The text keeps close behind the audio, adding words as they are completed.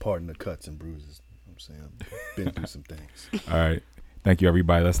pardon the cuts and bruises. You know what I'm saying? I've been through some things. All right. Thank you,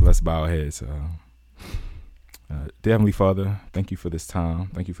 everybody. Let's bow our heads. Dear Heavenly Father, thank you for this time.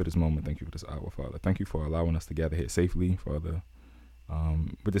 Thank you for this moment. Thank you for this hour, Father. Thank you for allowing us to gather here safely, Father.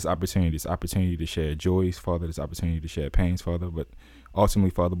 With this opportunity to share joys, Father, this opportunity to share pains, Father. But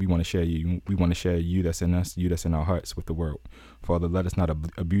ultimately, Father, we want to share you. We want to share you that's in us, you that's in our hearts with the world. Father, let us not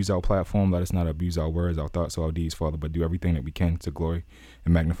abuse our platform. Let us not abuse our words, our thoughts, or our deeds, Father, but do everything that we can to glory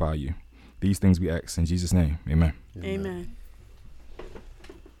and magnify you. These things we ask in Jesus' name. Amen. Amen.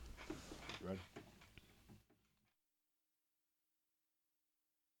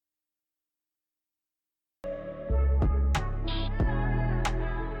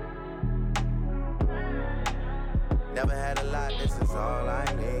 Never had a lot, this is all I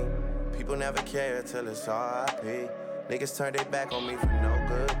need. People never care till it's R.I.P. Niggas turn their back on me for no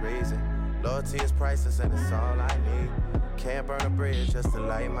good reason. Loyalty is priceless and it's all I need. Can't burn a bridge just to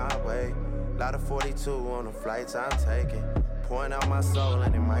light my way. Lot of 42 on the flights I'm taking. Pouring out my soul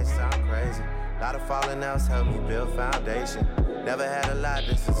and it might sound crazy. Lot of falling outs help me build foundation. Never had a lot,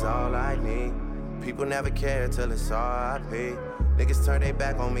 this is all I need. People never care till it's R.I.P. Niggas turn their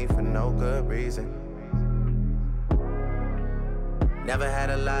back on me for no good reason. Never had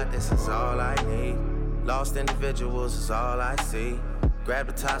a lot, this is all I need. Lost individuals is all I see. Grab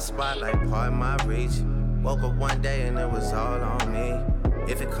the top spot like part of my reach. Woke up one day and it was all on me.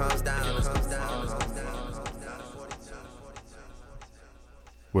 If it comes down, it comes down.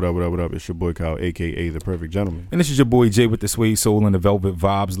 What up? It's your boy Kyle, a.k.a. The Perfect Gentleman. And this is your boy Jay with the Suede Soul and the Velvet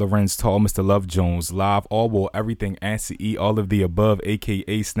Vibes. Lorenz Tall, Mr. Love Jones, live, all war, everything, answer E, all of the above,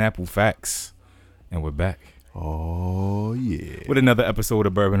 a.k.a. Snapple Facts. And we're back. Oh, yeah. With another episode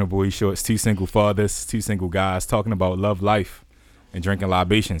of Bourbon and Boy Shorts. Two single fathers, two single guys talking about love, life, and drinking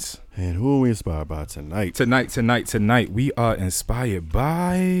libations. And who are we inspired by tonight? Tonight, we are inspired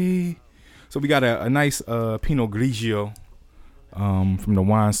by... So we got a nice Pinot Grigio from the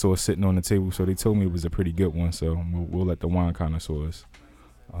wine store sitting on the table. So they told me it was a pretty good one. So we'll let the wine connoisseurs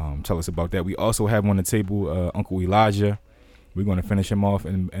tell us about that. We also have on the table Uncle Elijah. We're going to finish him off.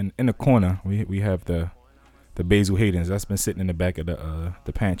 And in the corner, we have the Basil Haydens. That's been sitting in the back of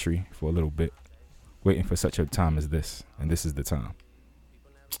the pantry for a little bit, waiting for such a time as this. And this is the time.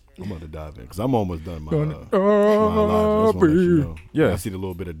 I'm about to dive in because I'm almost done my Elijah. You know. Yeah. I see the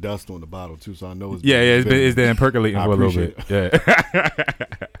little bit of dust on the bottle too, so I know it's it's been percolating for a little bit. Yeah.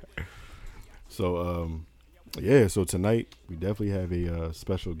 So so tonight we definitely have a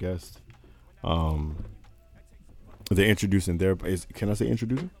special guest. They're introducing their. Can I say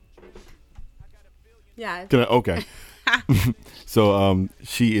introducing? Yeah. Okay. So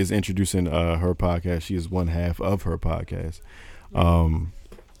she is introducing her podcast. She is one half of her podcast.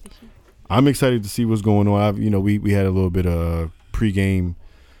 I'm excited to see what's going on. We had a little bit of pregame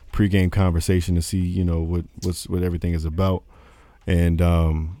conversation to see what everything is about, and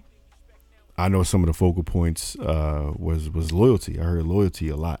I know some of the focal points was loyalty. I heard loyalty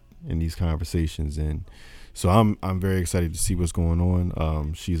a lot in these conversations, and so I'm very excited to see what's going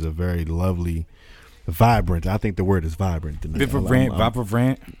on. She's a very lovely, vibrant. I think the word is vibrant.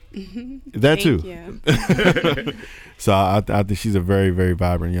 Vibrant. That too. So I think she's a very, very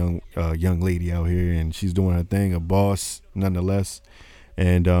vibrant young lady out here, and she's doing her thing, a boss nonetheless.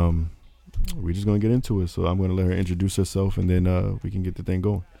 And we're just gonna get into it. So I'm gonna let her introduce herself, and then we can get the thing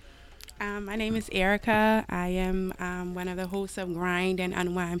going. My name is Erica. I am one of the hosts of Grind and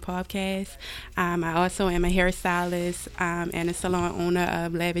Unwind podcast. I also am a hairstylist and a salon owner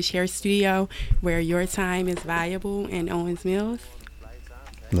of Lavish Hair Studio, where your time is valuable in Owens Mills.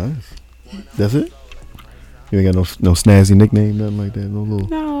 Nice. That's it? You ain't got no snazzy nickname, nothing like that?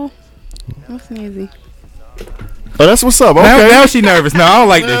 No snazzy. Oh, that's what's up. Okay. Now she nervous. No, I don't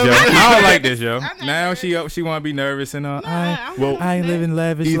like this, yo. Now she want to be nervous and I ain't living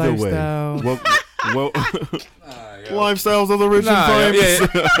lavish either lifestyle. Way. Well, lifestyles of the rich and famous.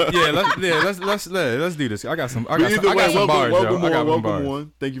 Let's do this. I got some bars, welcome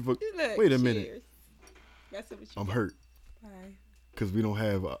on. Thank you for. Wait a minute. I'm hurt because we don't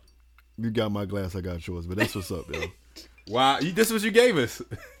have. You got my glass, I got yours, but that's what's up, yo. Wow, this is what you gave us.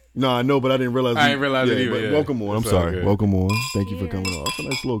 No, I know, but I didn't realize. I didn't realize it either. Yeah. Welcome on. I'm sorry. Good. Welcome on. Thank you for coming on. That's a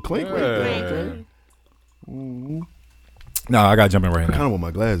nice little clink right there. No, I got to jump in right now. I kind of want my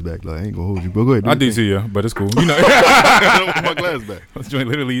glass back. Like, I ain't gonna hold you. But go ahead. I do too, yeah, but it's cool. I don't want my glass back. This joint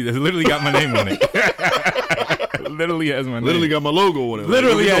literally got my name on it. Literally has my name. Literally got my logo on it.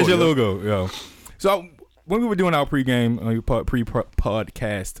 Literally has your logo, yo. So when we were doing our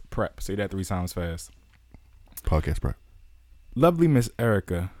podcast prep, say that 3 times fast. Podcast prep. Lovely Miss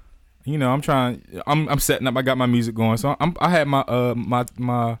Erica I'm setting up. I got my music going, so I had my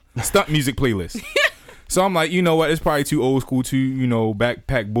my stunt music playlist. So I'm like, you know what? It's probably too old school, too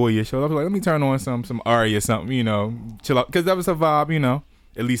backpack boyish. So I was like, let me turn on some Ari or something, chill out, because that was a vibe,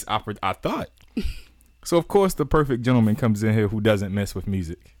 At least I thought. So of course the perfect gentleman comes in here who doesn't mess with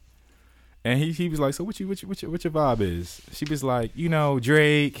music, and he was like, so what your vibe is? She was like,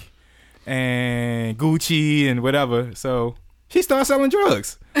 Drake and Gucci and whatever. So she started selling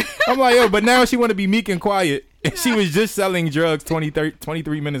drugs. I'm like, yo, but now she want to be meek and quiet, and she was just selling drugs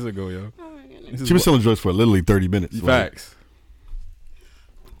 23 minutes ago, yo. She was selling drugs for literally 30 minutes. Facts.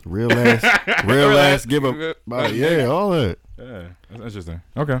 Like, real ass, give up. Yeah, all that. Yeah, that's interesting.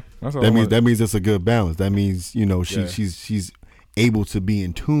 Okay, that's all. That means it's a good balance. That means she's able to be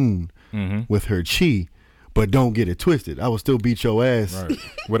in tune with her chi, but don't get it twisted. I will still beat your ass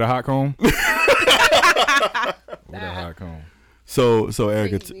with a hot comb. With a hot comb. So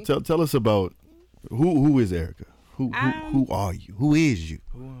Erica, tell us about who is Erica? Who are you? Who is you?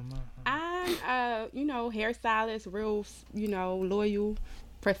 Who am I? I'm hairstylist, real, loyal,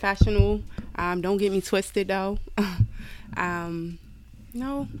 professional. Don't get me twisted though.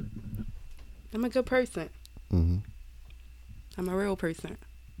 No, I'm a good person. Mm-hmm. I'm a real person.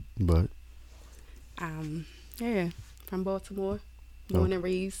 But from Baltimore, born and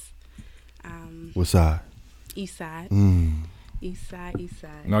raised. What side? East side. East side.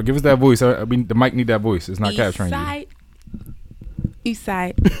 No, give us that voice. I mean, the mic need that voice. It's not capturing you. East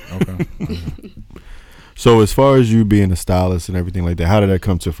side. Okay. So as far as you being a stylist and everything like that, how did that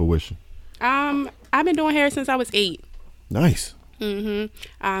come to fruition? I've been doing hair since I was 8. Nice.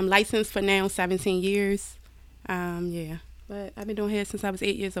 Licensed for now 17 years. But I've been doing hair since I was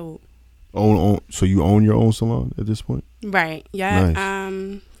 8 years old. So you own your own salon at this point? Right. Yeah.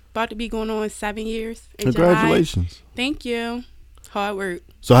 Nice. About to be going on 7 years. Congratulations. July. Thank you. Hard work.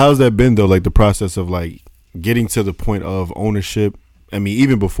 So how's that been though? Like the process of like getting to the point of ownership. I mean,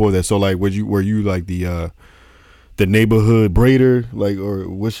 even before that. So like, were you like the neighborhood braider? Like, or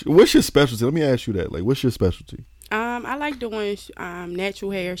what's your specialty? Let me ask you that. Like, what's your specialty? I like doing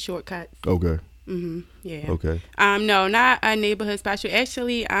natural hair shortcuts. Okay. Yeah. Okay. No, not a neighborhood special.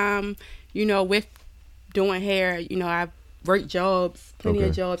 Actually, with doing hair, I've worked jobs, plenty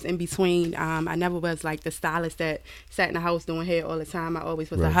of jobs in between. I never was like the stylist that sat in the house doing hair all the time. I always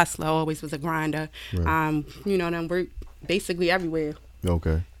was a hustler, always was a grinder. Right. And worked basically everywhere.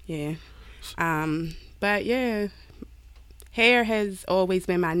 Okay. Yeah. But yeah, hair has always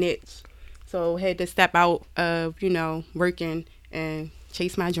been my niche. So had to step out of, working and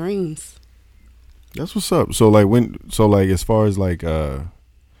chase my dreams. That's what's up. So as far as like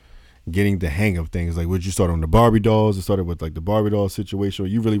getting the hang of things, like would you start on the Barbie dolls? It started with like the Barbie doll situation, or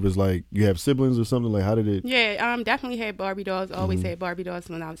you really was like, you have siblings or something? Like how did it? Yeah, definitely had Barbie dolls. Always had Barbie dolls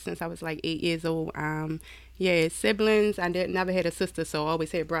since I was like 8 years old. Siblings. I never had a sister, so I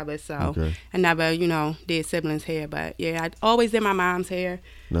always had brothers. So I never, did siblings' hair. But yeah, I always did my mom's hair.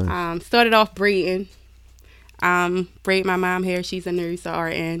 Nice. Started off braiding. Braid my mom hair. She's a nurse,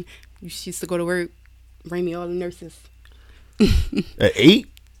 RN. She used to go to work, bring me all the nurses. At 8?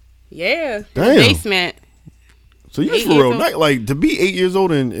 Yeah. Damn. Basement. So you for real, like to be 8 years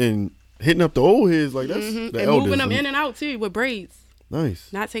old and hitting up the old heads, like that's the and elders. moving them in and out too with braids.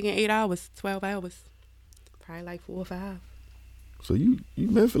 Nice. Not taking 8 hours, 12 hours. Probably like 4 or 5. So you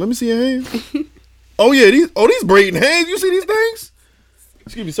Memphis. Let me see your hands. Oh yeah, these braiding hands. You see these things?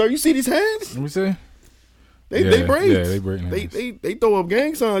 Excuse me, sir. You see these hands? Let me see. They braid. Yeah, they braiding hands. They throw up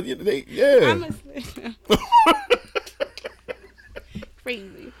gang signs.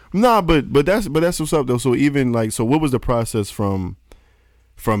 Crazy. Nah, but that's what's up though. So even like, so what was the process from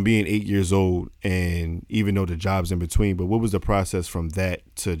being 8 years old, and even though the job's in between, but what was the process from that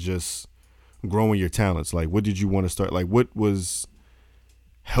to just growing your talents? Like, what did you want to start? Like, what was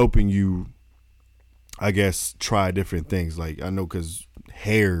helping you, I guess, try different things? Like, I know because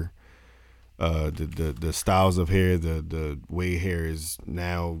hair, the styles of hair, the way hair is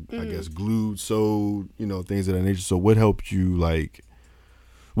now, I guess, glued, sewed, things of that nature. So what helped you, like,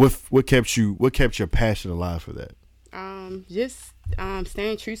 what kept your passion alive for that? Just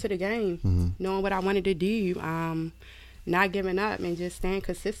staying true to the game, knowing what I wanted to do, not giving up, and just staying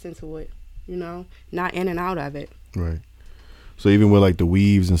consistent to it. Not in and out of it. Right. So even with like the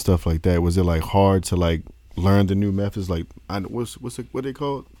weaves and stuff like that, was it like hard to like learn the new methods? Like, what they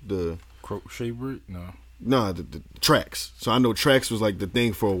call the crochet braid? No, the tracks. So I know tracks was like the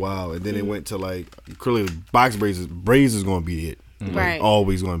thing for a while, and then it went to like clearly box braids. Braids is gonna be it. Like, Right.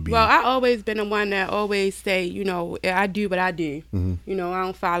 always going to be. Well, I always been the one that always say, you know, I do what I do. Mhm. You know, I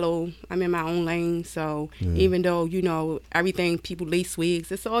don't follow. I'm in my own lane. So even though, you know, everything, people lace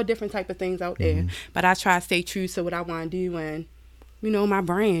wigs, it's all different type of things out there. But I try to stay true to what I want to do and, you know, my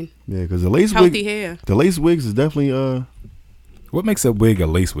brand. Yeah, because the lace Healthy wig, hair. the lace wigs is definitely What makes a wig a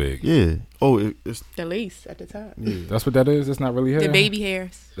lace wig? yeah. Oh, it's The lace at the top. That's what that is. That's not really hair. The baby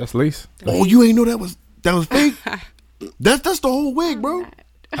hairs. That's lace. oh, you ain't know that was fake. That's the whole wig, bro.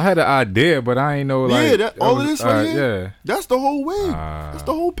 I had an idea, but I ain't know like Yeah, all of this right here? Yeah. That's the whole wig. That's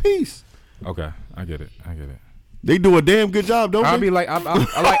the whole piece. Okay, I get it. They do a damn good job, don't I'll they? be like, I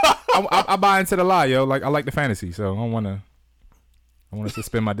like, I buy into the lie, yo. Like, I like the fantasy, so I want to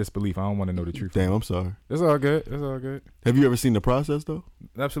suspend my disbelief. I don't want to know the truth. Damn, I'm sorry. It's all good. It's all good. Have you ever seen the process though?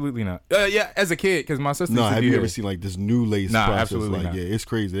 Absolutely not. Yeah, as a kid, because my sister. No, used to have do you that. ever seen like this new lace Nah, process? absolutely Like, not. yeah, it's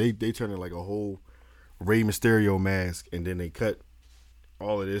crazy. They turn it like a whole Rey Mysterio mask, and then they cut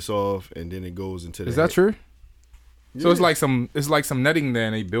all of this off, and then it goes into the. Is that hair. true? So it's like some netting there,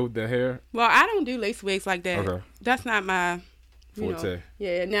 and they build the hair. Well, I don't do lace wigs like that. Okay. That's not my you Forte. know.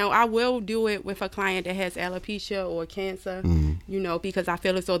 Yeah. Now I will do it with a client that has alopecia or cancer. You know, because I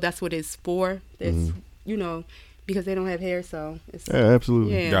feel as though that's what it's for. It's you know, because they don't have hair, so it's Yeah,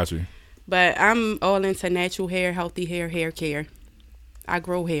 absolutely. Yeah. Got you. But I'm all into natural hair, healthy hair, hair care. I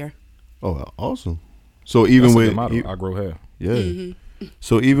grow hair. Oh, awesome. So even That's a with good motto. I grow hair. yeah,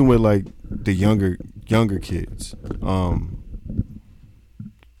 so even with like the younger kids,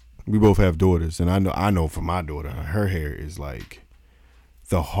 we both have daughters, and I know for my daughter, her hair is like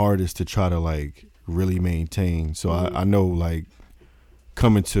the hardest to try to like really maintain. So I know like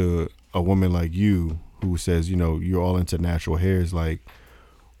coming to a woman like you who says, you know, you're all into natural hair is like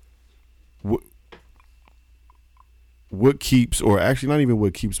what keeps, or actually not even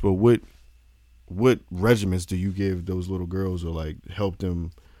what keeps, but what regimens do you give those little girls, or like help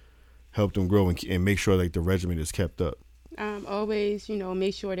them grow and make sure like the regimen is kept up? Always, you know,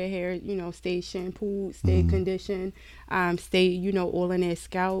 make sure their hair, you know, stay shampooed, stay conditioned, stay, you know, oil in their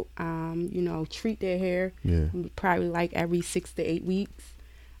scalp, you know, treat their hair. Yeah. Probably like every 6 to 8 weeks.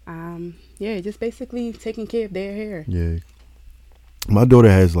 Yeah, just basically taking care of their hair. Yeah. My daughter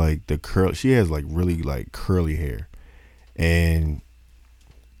has like she has like really like curly hair. And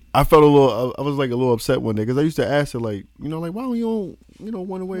I felt I was like a little upset one day because I used to ask her like, you know, like, why don't you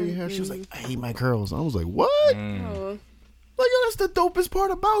want to wear your hair? She was like, I hate my curls. I was like, what? Oh, Like, yo, that's the dopest part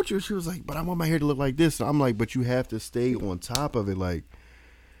about you. She was like, but I want my hair to look like this. And I'm like, but you have to stay on top of it. Like,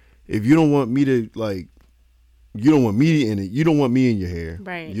 if you don't want me to, like, you don't want me in it. You don't want me in your hair.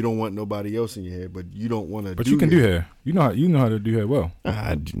 Right. You don't want nobody else in your hair, but you don't want to. But you can do hair. You know how to do hair well.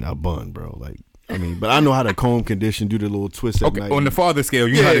 I do not bun, bro. Like, I mean, but I know how to comb, condition, do the little twist at Okay, night. on the father scale,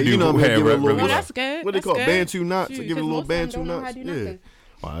 you know how to do you know what I mean, hair give it a really little- well, well. that's good. What they That's call good. Bantu knots? Shoot, Give it a 'cause little most of them Bantu don't know how knots. to do Yeah. nothing.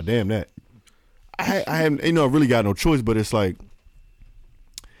 Wow, damn that. I haven't, you know, I really got no choice, but it's like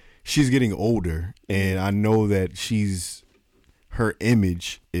she's getting older, and I know that her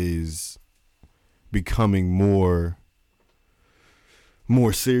image is becoming more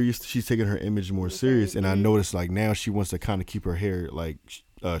serious. She's taking her image more serious, and I noticed like now she wants to kind of keep her hair like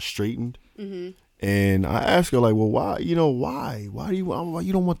straightened. And I asked her like, well, why? You know, why do you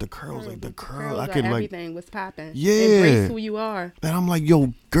don't want the curls? Like the curl, I could like, everything was popping. Yeah. Embrace who you are. and I'm like,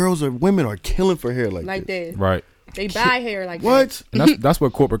 yo, women are killing for hair like this. That. Right. They buy hair like that. What? And that's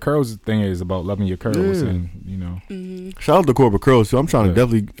what corporate curls thing is about, loving your curls, Yeah. and you know. Shout out to Corporate Curls. So I'm trying Yeah.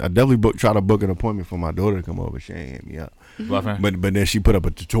 to definitely try to book an appointment for my daughter to come over. She ain't hit me up, Bluffing. but then she put up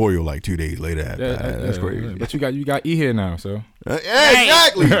a tutorial like 2 days later. After Yeah, that. That's yeah, crazy. yeah. But you got e hair now, so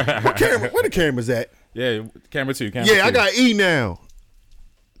Exactly. Where the camera's at? yeah. Camera two. Yeah, I got E now.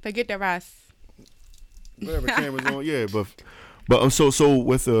 Forget the rest. Whatever camera's on. Yeah, but so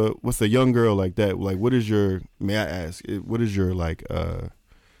with a young girl like that, like what is your? May I ask? What is your like?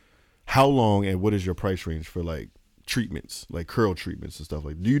 How long and what is your price range for like treatments, like curl treatments and stuff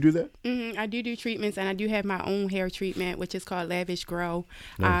like? Do you do that? I do treatments, and I do have my own hair treatment, which is called Lavish Grow.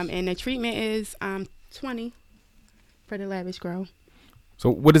 Nice. And the treatment is $20 for the Lavish Grow. So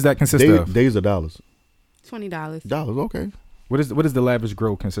what does that consist of? Days or dollars? $20. Dollars. Okay. What does the lavish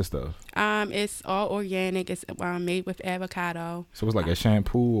grow consist of? It's all organic. It's made with avocado. So it's like a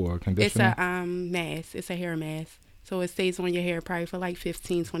shampoo or a It's conditioner. a mask. It's a hair mask. So it stays on your hair probably for like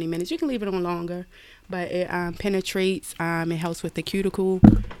 15, 20 minutes. You can leave it on longer, but it penetrates. It helps with the cuticle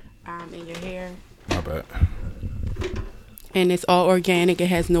in your hair. My bad. And it's all organic. It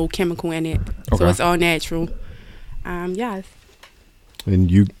has no chemical in it. So Okay. it's all natural. Yes. And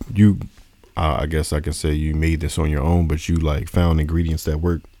you I guess I can say you made this on your own, but you like found ingredients that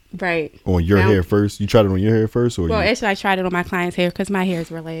work Right. On your hair first? You tried it on your hair first? Or Well, actually, I tried it on my client's hair because my hair is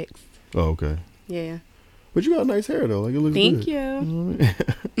relaxed. Oh, okay. Yeah. But you got nice hair, though. Like, it looks Thank good.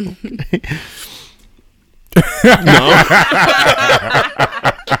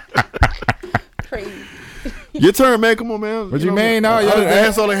 Crazy. Your turn, man. Come on, man. What you mean? No, I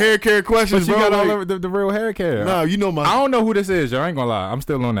asked all the hair care questions, But you bro. got Like, all the real hair care. nah, you know my... I don't know who this is, yo. I ain't gonna lie. I'm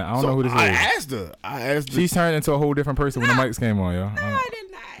still on that. I don't know who this I is. asked her. I asked her. She's turned into a whole different person when the mics came on, yo. No, I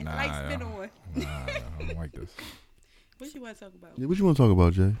did not. Nah, Like yeah. spin on. Nah, I don't like this. What you want to talk about? Yeah, what you want to talk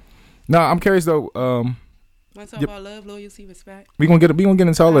about, Jay? No, I'm curious though. Want to talk Yep. about love, loyalty, respect? We gonna get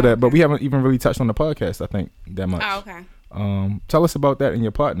into all of that, but okay. we haven't even really touched on the podcast. I think that much. Oh, okay. Tell us about that and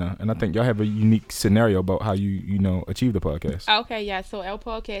your partner, and I think y'all have a unique scenario about how you achieve the podcast. Okay, yeah. So our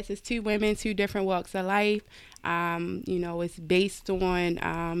podcast is 2 women, 2 different walks of life. It's based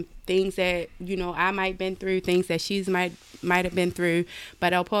on things that I might been through, things that she's might have been through.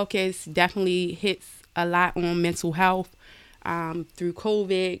 But our podcast definitely hits a lot on mental health through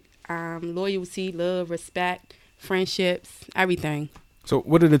COVID, loyalty, love, respect, friendships, everything. So,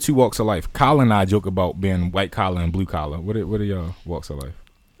 what are the 2 walks of life? Colin and I joke about being white collar and blue collar. What are your walks of life?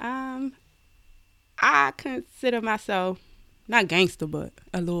 I consider myself not gangster, but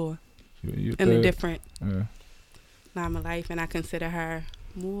a little You in a different Yeah. line of life, and I consider her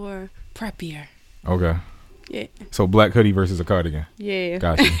more preppier. Okay. Yeah. So black hoodie versus a cardigan. Yeah.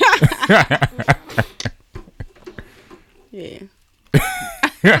 Gotcha. Yeah.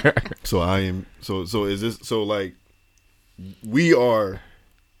 So I am... So is this... So, like, we are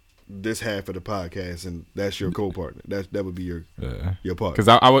this half of the podcast, and that's your co-partner. That would be your partner. Because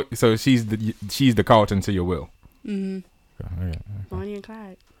I would. So she's the Carlton to your Will. Mm-hmm. Okay. Bonnie and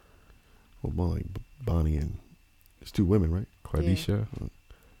Clyde. Well, more like Bonnie and... It's 2 women, right? Claudisha.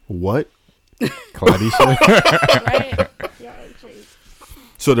 What? Claudisha. Right? Yeah, crazy.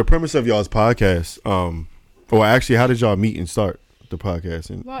 So the premise of y'all's podcast... Well, actually, how did y'all meet and start the podcast?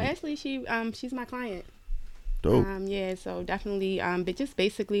 And Well, actually, she's my client. dope. Yeah, so definitely, but just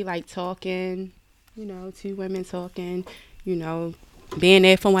basically like talking, 2 women talking, being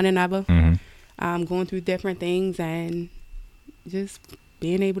there for one another, Mm-hmm. going through different things, and just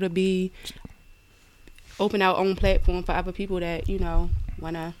being able to open our own platform for other people that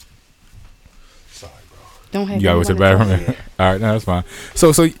wanna. Sorry, bro. Don't have. You gotta go to the bathroom. All right, no, that's fine.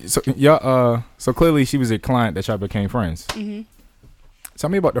 So y'all, so clearly she was a client that y'all became friends. Mm-hmm. Tell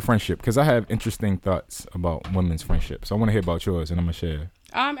me about the friendship, because I have interesting thoughts about women's friendships. I want to hear about yours, and I'm gonna share.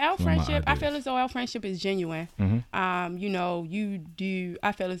 Our my friendship, I ideas. feel as though our friendship is genuine. Mm-hmm. You do.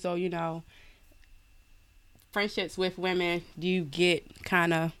 I feel as though friendships with women, you get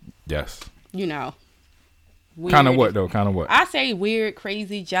kind of, Yes. weird. Kind of what though? Kind of what? I say weird,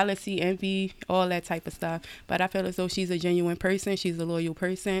 crazy, jealousy, envy, all that type of stuff. But I feel as though she's a genuine person. She's a loyal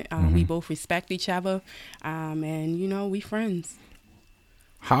person. We both respect each other, and we friends.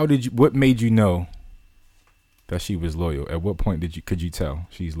 What made you know that she was loyal? At what point could you tell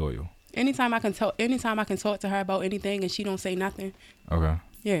she's loyal? Anytime I can talk to her about anything, and she don't say nothing. Okay,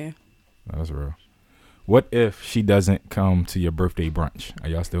 Yeah. that's real. What if she doesn't come to your birthday brunch? Are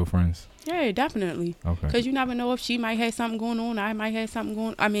y'all still friends? Yeah, definitely. Okay. Because you never know if she might have something going on. I might have something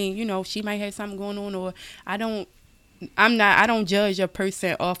going. I mean, she might have something going on, or I don't judge a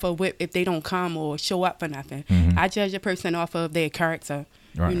person off of if they don't come or show up for nothing. Mhm. I judge a person off of their character.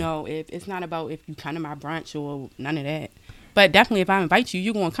 Right. If it's not about if you come to my brunch or none of that. But definitely, if I invite you,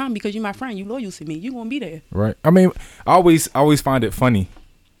 you're gonna come because you're my friend. You loyal to me. You're gonna be there. Right. I mean, I always find it funny,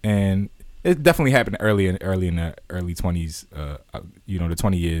 and it definitely happened early in the early 20s. The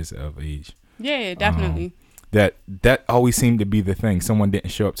 20 years of age. Yeah, definitely. That always seemed to be the thing. Someone didn't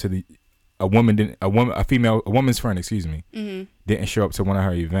show up to a woman's friend, excuse me, didn't show up to one of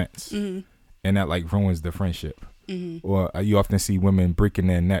her events, and that like ruins the friendship. Or you often see women breaking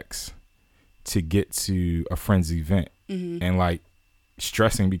their necks to get to a friend's event and like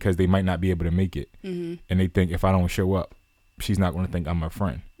stressing because they might not be able to make it, and they think if I don't show up, she's not going to think I'm a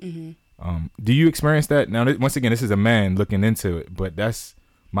friend. Do you experience that? Now, once again, this is a man looking into it, but that's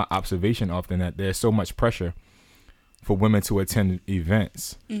my observation often, that there's so much pressure for women to attend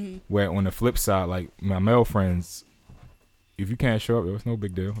events, where on the flip side, like my male friends, if you can't show up, it's no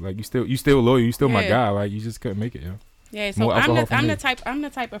big deal. Like you still loyal, you still my guy. Like you just couldn't make it, yo. Yeah, so I'm the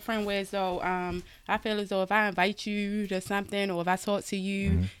type of friend where I feel as though if I invite you to something, or if I talk to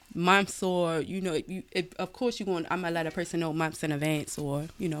you months, or of course I'm gonna let a person know months in advance, or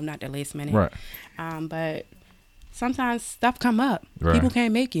not the last minute. Right. But sometimes stuff come up. Right. People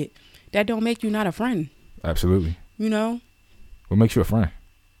can't make it. That don't make you not a friend. Absolutely. What makes you a friend?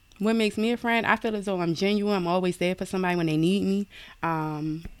 What makes me a friend? I feel as though I'm genuine. I'm always there for somebody when they need me.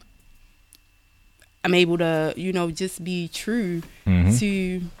 I'm able to, just be true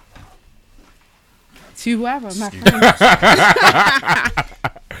Mm-hmm. to whoever my friend.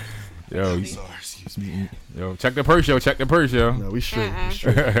 Yo, check the purse, yo. Check the purse, yo. No, we straight. Uh-uh. We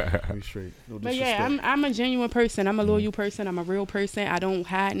straight. We straight. No But yeah, disrespect. I'm a genuine person. I'm a loyal person. I'm a real person. I don't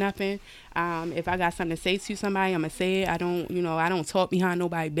hide nothing. If I got something to say to somebody, I'm gonna say it. I don't talk behind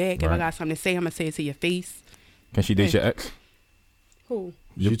nobody's back. If I Right. got something to say, I'm gonna say it to your face. Can she date your ex? Who?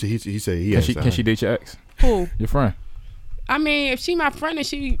 He said he Can has can she date your ex? Who? Your friend? I mean, if she my friend and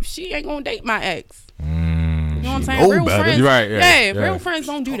she ain't gonna date my ex. You know what I'm She saying? know Real better. friends, Right, yeah. real friends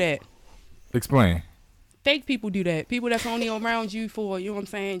don't do that. Explain. Fake people do that. People that's only around you for, you know what I'm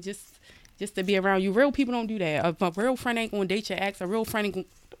saying, just to be around you. Real people don't do that. If a real friend ain't gonna date your ex, a real friend ain't gonna,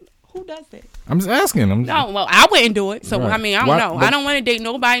 who does that? I'm just asking. No, well, I wouldn't do it. So Right. I mean, I don't Why- know. but- I don't want to date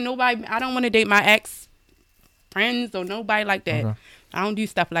nobody. I don't want to date my ex friends or nobody like that. Okay. I don't do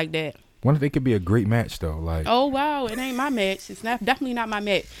stuff like that. Wonder if they could be a great match though. Like, Oh wow, it ain't my match. It's definitely not my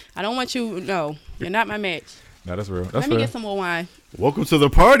match. I don't want you. No, you're not my match. no, that's real. That's Let me real. get some more wine. Welcome to the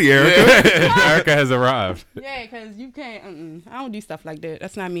party, Erica. Erica has arrived. Yeah, because you can't. I don't do stuff like that.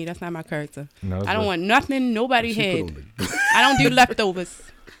 That's not me. That's not my character. No, that's I don't real. want nothing nobody She had. put on I don't do leftovers.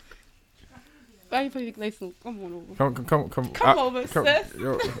 Why you put your glaze on? Come on over. Come over, sis.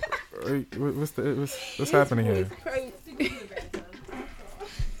 Yo, what's happening here?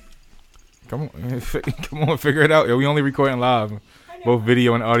 Come on, come on, figure it out. Yo, we only recording live, both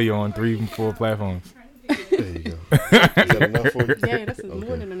video and audio on 3 and 4 platforms. There you go. Is that enough for you? Yeah, this is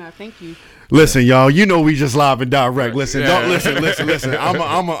more than enough. Thank you. Listen, y'all. You know we just live and direct. Listen, Yeah. don't listen.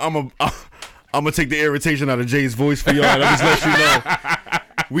 I'm gonna take the irritation out of Jay's voice for y'all. And I'm just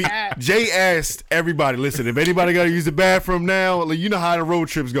let you know. Jay asked everybody. Listen, if anybody got to use the bathroom now, like, you know how the road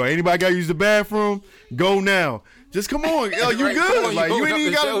trips go. Anybody got to use the bathroom? Go now. Just come on, yo. You Right, good? come on, you Like, you holding ain't up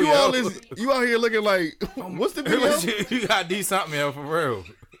even the got to show, do all yo. this. You out here looking like, what's the video? You gotta do something, yo, for real.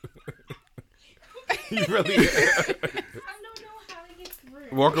 You really I don't know how to get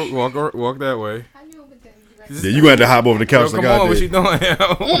through. walk that way. I know, but then Yeah, you gonna have to hop over the Yo, couch. come like I on, what did. you doing?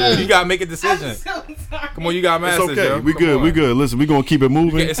 Yo? You gotta make a decision. I'm so sorry. Come on, you got It's masters, okay. yo. We Come good. on. We good. Listen, we gonna keep it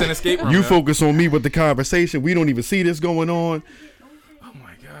moving. It's an escape room. You yo. focus on me with the conversation. We don't even see this going on. Oh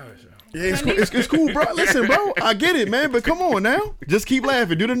my gosh. Yeah, it's cool, bro. Listen, bro, I get it, man, but come on now. Just keep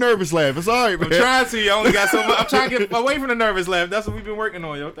laughing. Do the nervous laugh. It's all right, man. I'm trying to. I only got so much. I'm trying to get away from the nervous laugh. That's what we've been working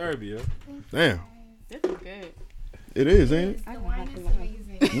on, yo. Therapy, yo. Damn, This is good. it is, ain't it? The wine is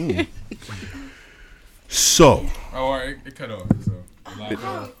amazing. So, Oh, all right. It cut off. So.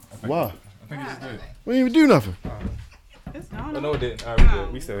 why? I think it just did. We didn't even do nothing. It's gone. Oh, no, it didn't. All right, we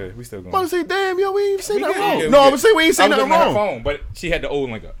good. We still here. We still I'm going. about to say, damn, yo, we ain't even say We nothing good, wrong. we good, No, we I good. would say we ain't say I was nothing looking at her wrong. phone, but she had the old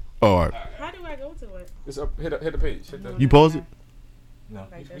link up. Oh, all right. How do I go to it? It's up. Hit the page. Hit the. You pause it? No,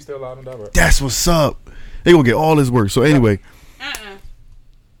 we still loud and direct. That's what's up. They gonna get all this work. So anyway,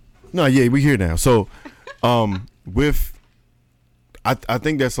 no, yeah, we here now. So, with, I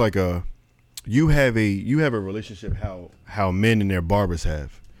think that's like you have a relationship how men and their barbers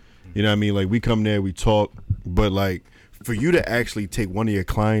have. You know what I mean? Like, we come there, we talk, but like for you to actually take one of your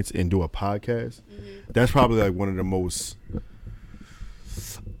clients and do a podcast, that's probably like one of the most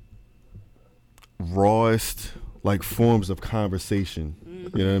rawest like forms of conversation.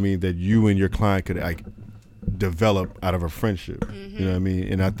 You know what I mean? That you and your client could like develop out of a friendship. You know what I mean?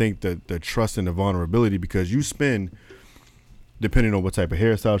 And I think that the trust and the vulnerability, because you spend, depending on what type of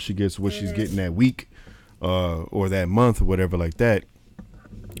hairstyle she gets, what she's getting that week, or that month or whatever like that,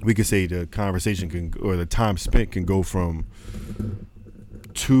 we could say the conversation can, or the time spent can go from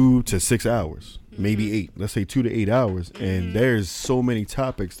 2 to 6 hours, maybe 8. Let's say 2 to 8 hours. And there's so many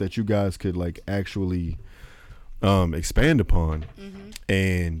topics that you guys could like actually expand upon.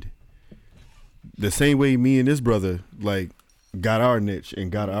 And the same way me and this brother like got our niche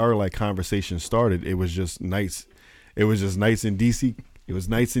and got our like conversation started, it was just nice. It was just nice in DC. It was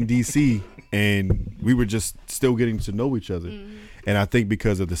nice in DC, and we were just still getting to know each other. And I think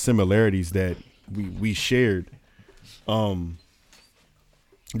because of the similarities that we shared, the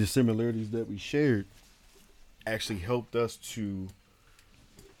similarities that we shared actually helped us to.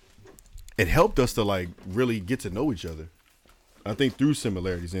 It helped us to like really get to know each other. I think through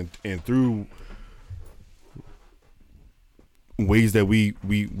similarities and through ways that we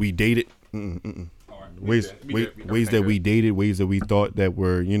dated. Ways that we dated, ways that we thought that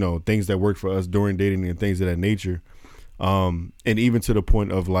were, you know, things that worked for us during dating and things of that nature. And even to the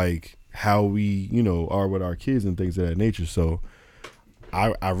point of like how we, you know, are with our kids and things of that nature. So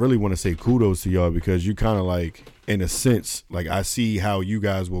I really want to say kudos to y'all, because you kind of like, in a sense, like I see how you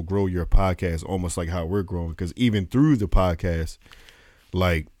guys will grow your podcast almost like how we're growing. Because even through the podcast,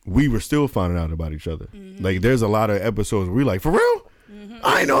 like we were still finding out about each other. Like there's a lot of episodes where we like, for real?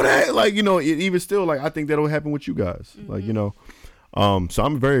 I didn't know that. Like, you know, even still, like I think that'll happen with you guys. Like, you know, so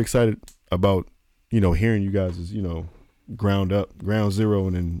I'm very excited about, you know, hearing you guys is, you know, ground zero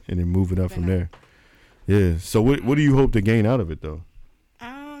and then moving up from there. Yeah. So what do you hope to gain out of it though?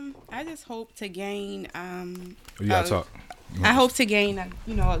 I just hope to gain You gotta talk. I hope to gain a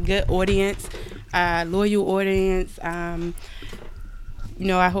good audience, loyal audience. You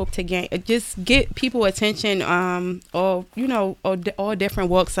know, I hope to just get people attention, or all different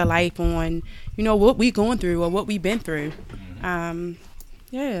walks of life on, you know, what we going through or what we've been through.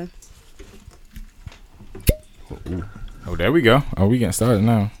 Yeah. Oh, there we go. Oh, we getting started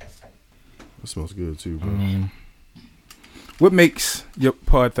now. It smells good too, bro. What makes your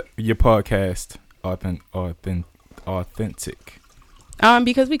podcast authentic?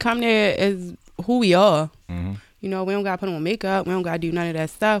 Because we come there as who we are. Mm-hmm. You know, we don't gotta put on makeup. We don't gotta do none of that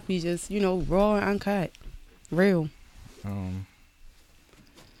stuff. We just, you know, raw and uncut, real.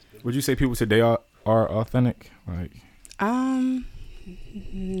 Would you say people today are authentic? Like, not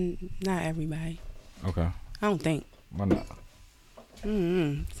everybody. Okay. I don't think. Why not?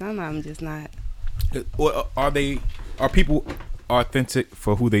 Some of them just not. Or are people authentic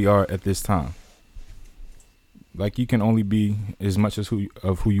for who they are at this time? Like, you can only be as much as who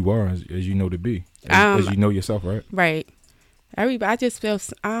you are as you know to be, as you know yourself, right? Right. Everybody, I just feel,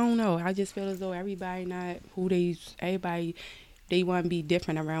 I don't know. I just feel as though everybody not who everybody, they want to be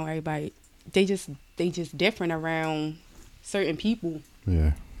different around everybody. They just different around certain people.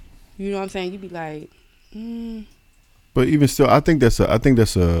 Yeah. You know what I'm saying? You be like, But even still, I think that's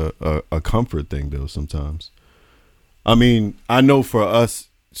a comfort thing though. Sometimes, I mean, I know for us.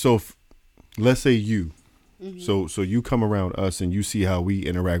 So, let's say you. So you come around us and you see how we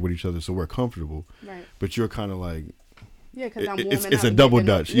interact with each other, so we're comfortable. Right. But you're kind of like, yeah, because I'm warming it's a double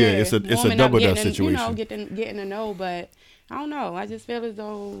dutch. Yeah, it's a double dutch situation. You know, getting to know, but I don't know. I just feel as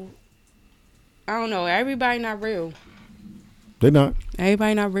though, I don't know. Everybody not real. They're not.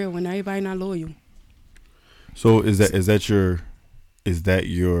 Everybody not real, and everybody not loyal. So is that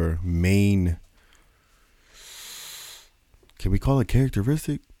your main? Can we call it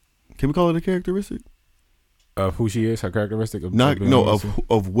characteristic? Can we call it a characteristic? Of who she is, her characteristic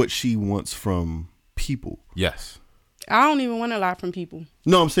of what she wants from people. Yes. I don't even want a lot from people.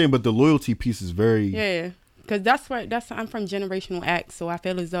 No, I'm saying, but the loyalty piece is very because I'm from generational X, so I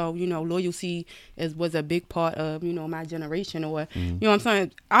feel as though, you know, loyalty was a big part of, you know, my generation, or you know what I'm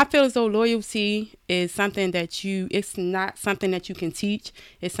saying. I feel as though loyalty is something that it's not something that you can teach.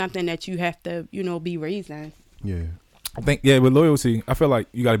 It's something that you have to, you know, be raised in. Yeah, I think with loyalty, I feel like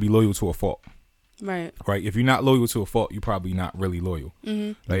you got to be loyal to a fault. Right. If you're not loyal to a fault, you're probably not really loyal.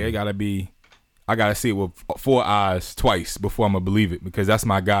 Like, it gotta be, I gotta see it with 4 eyes twice before I'm gonna believe it, because that's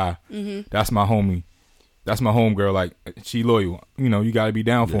my guy. That's my homie. That's my homegirl. Like, she loyal. You know, you gotta be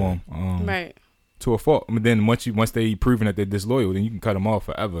down for him. Right. To a fault. But then once they proven that they're disloyal, then you can cut them off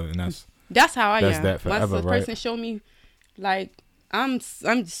forever, and that's how I am. That forever, once a person show me, like, I'm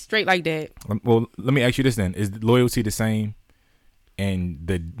straight like that. Well, let me ask you this then: is loyalty the same? And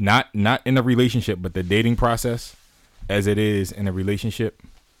the not in a relationship, but the dating process, as it is in a relationship,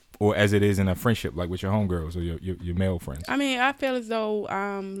 or as it is in a friendship, like with your homegirls or your male friends? I mean, I feel as though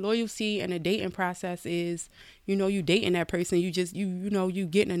loyalty in a dating process is, you know, you dating that person, you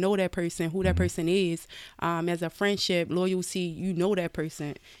getting to know that person, who that person is. As a friendship, loyalty, you know that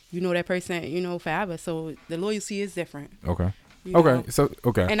person, you know, forever. So the loyalty is different. Okay. You know?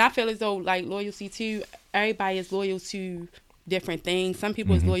 Okay. And I feel as though, like, loyalty too, everybody is loyal to different things. Some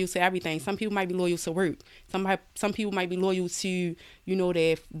people is loyal to everything. Some people might be loyal to work. Some people might be loyal to, you know,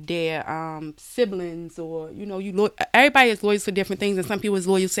 their siblings, or, you know, everybody is loyal to different things, and some people is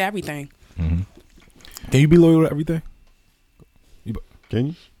loyal to everything. Can you be loyal to everything? Can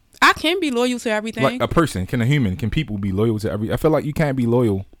you? I can be loyal to everything. Like a person, can people be loyal to every? I feel like you can't be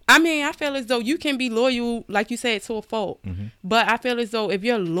loyal. I mean, I feel as though you can be loyal, like you said, to a fault. But I feel as though if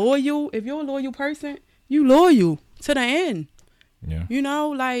you're a loyal person, you loyal to the end. Yeah. You know,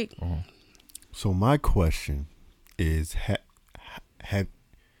 like. So my question is,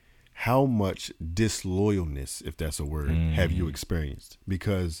 how much disloyalness, if that's a word, have you experienced?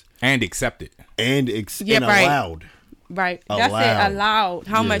 Because and accepted and allowed. Right. That's it. Allowed.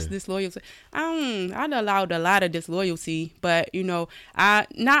 How much disloyalty? I'd allowed a lot of disloyalty, but, you know, I'm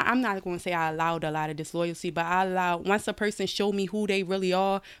not going to say I allowed a lot of disloyalty, but I allowed, once a person show me who they really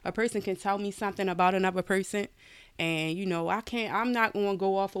are, a person can tell me something about another person, and, you know, I'm not going to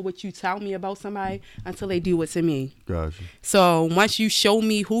go off of what you tell me about somebody until they do it to me. Gotcha. So once you show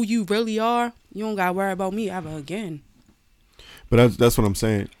me who you really are, you don't got to worry about me ever again. But that's what I'm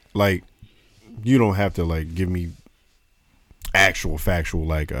saying. Like, you don't have to like give me actual factual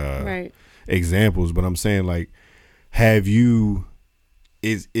like Right. examples, but I'm saying like, have you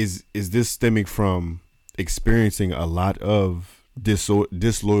is this stemming from experiencing a lot of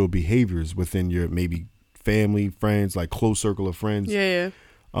disloyal behaviors within your maybe family, friends, like close circle of friends? Yeah.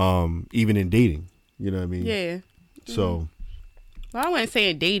 Even in dating, you know what I mean? Yeah. So, Well, I wouldn't say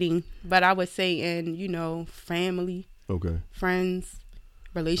in dating, but I would say in, family, okay. friends,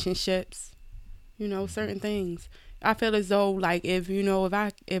 relationships, certain things. I feel as though like if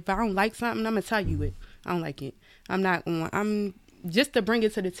I don't like something, I'm gonna tell you it. I don't like it. I'm just to bring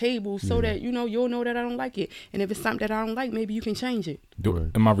it to the table so that you'll know that I don't like it. And if it's something that I don't like, maybe you can change it.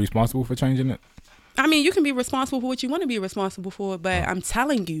 Am I responsible for changing it? I mean, you can be responsible for what you want to be responsible for, but I'm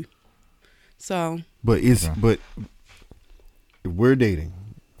telling you. So. But we're dating,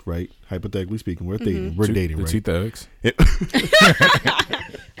 right? Hypothetically speaking, we're dating. We're dating, the right? two thugs.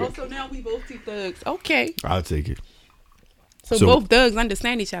 Oh, so now we both two thugs. Okay. I'll take it. So both thugs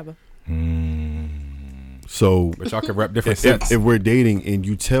understand each other. So, but y'all can rep different sets. If we're dating and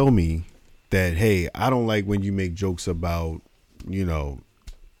you tell me that, hey, I don't like when you make jokes about,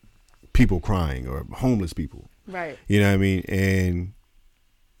 people crying or homeless people. Right. You know what I mean? And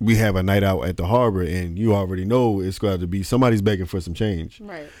we have a night out at the harbor and you already know it's going to be somebody's begging for some change.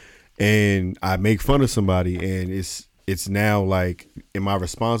 Right. And I make fun of somebody and it's now like, am I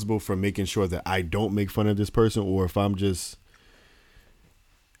responsible for making sure that I don't make fun of this person? Or if I'm just,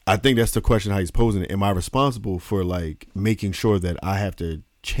 I think that's the question how he's posing it. Am I responsible for like making sure that I have to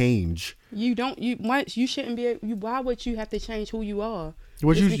change? You shouldn't be. Why would you have to change who you are?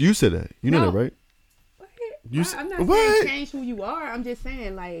 Well, you said that. You know that, right? I'm not saying change who you are. I'm just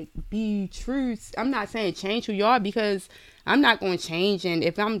saying like be true. I'm not saying change who you are because I'm not going to change. And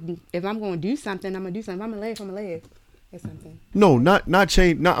if I'm going to do something, I'm going to do something. If I'm going to laugh or something. No, not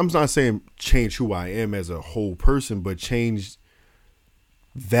change. I'm not saying change who I am as a whole person, but change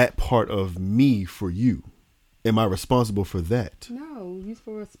that part of me for you. Am I responsible for that? No, you're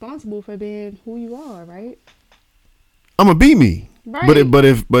responsible for being who you are, right? I'm gonna be me. Right. But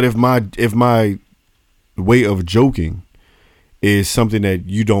if my way of joking is something that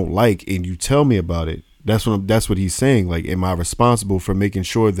you don't like and you tell me about it, that's what he's saying. Like, am I responsible for making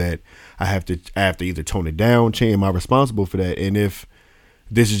sure that I have to either tone it down, change? Am I responsible for that? And if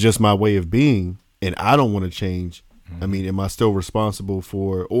this is just my way of being and I don't want to change, I mean, am I still responsible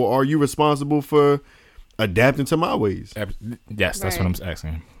for, or are you responsible for adapting to my ways? Yes, that's what I'm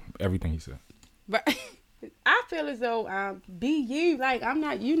asking. Everything he said. But I feel as though be you. Like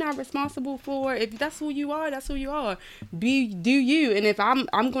you're not responsible for if that's who you are. That's who you are. Do you? And if I'm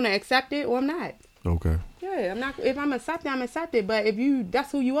gonna accept it or I'm not. Okay. Yeah, I'm not. If I'm accepted, I'm accepted. But if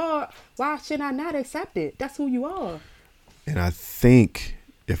that's who you are, why should I not accept it? That's who you are. And I think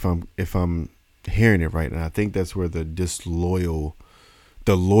if I'm hearing it right, and I think that's where the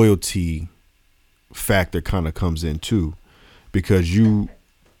loyalty factor kind of comes in too, because you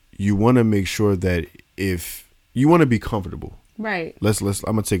want to make sure that if you want to be comfortable, right? I'm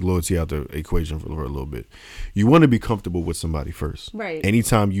gonna take loyalty out the equation for a little bit. You want to be comfortable with somebody first, right?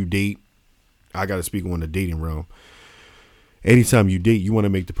 Anytime you date, I got to speak on the dating realm. Anytime you date, you want to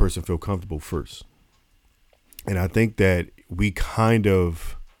make the person feel comfortable first, and I think that we kind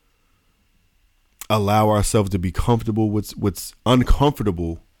of allow ourselves to be comfortable with what's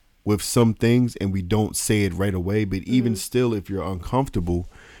uncomfortable with some things, and we don't say it right away. But even still, if you're uncomfortable,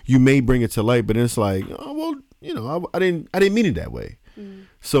 you may bring it to light. But it's like, oh well, I didn't mean it that way.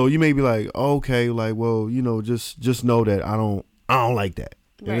 So you may be like, oh, okay, like, well, just know that I don't like that.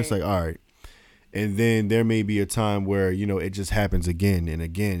 And it's like, all right. And then there may be a time where it just happens again and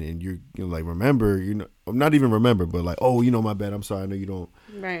again, and you're like, remember, not even remember, but like, oh, my bad, I'm sorry, I know you don't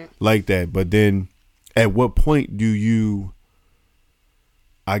like that. But then, at what point do you,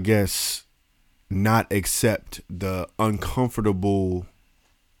 I guess, not accept the uncomfortable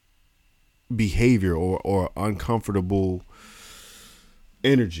behavior or uncomfortable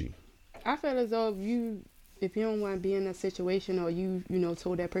energy? I feel as though if you don't want to be in a situation, or you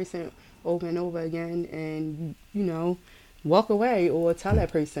told that person over and over again, and walk away or tell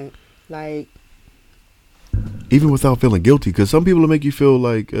that person, like, even without feeling guilty, because some people will make you feel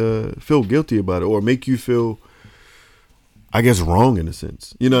like feel guilty about it, or make you feel, I guess, wrong in a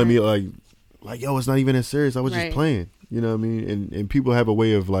sense. You know what I mean? Like, yo, it's not even that serious. I was just playing. You know what I mean? And people have a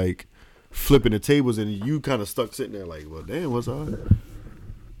way of like flipping the tables, and you kind of stuck sitting there like, well, damn, was I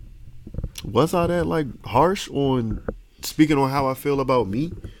that like harsh on speaking on how I feel about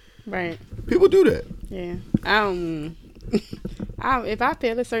me? Right. People do that. Yeah. If I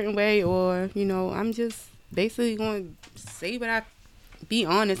feel a certain way, or I'm just basically going to say what I be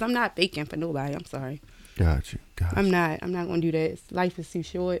honest. I'm not faking for nobody. I'm sorry. Got you. I'm not gonna do that. Life is too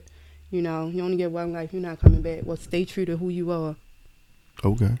short. You know, you only get one life. You're not coming back. Well, stay true to who you are.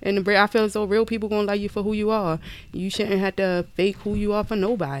 Okay. And I feel as though real people gonna like you for who you are. You shouldn't have to fake who you are for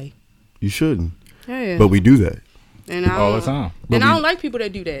nobody. You shouldn't. Yeah. But we do that. And I all the time. And I don't like people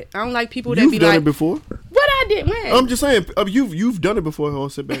that do that. I don't like people that You've be done like, it before. what I did when? I'm just saying, you've done it before. Hold on,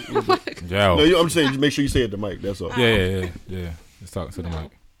 sit back. Yo. No, I'm just saying, just make sure you say it to the mic. That's all. Yeah. Let's talk to the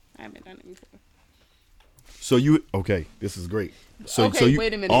mic. I haven't done it before. So okay, this is great. So Okay, you,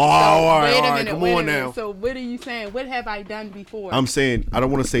 wait a minute. Oh, all right, wait a all right, minute. come wait a on minute. now. So what are you saying? What have I done before? I'm saying I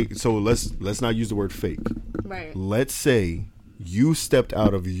don't want to say. So let's not use the word fake. right. Let's say you stepped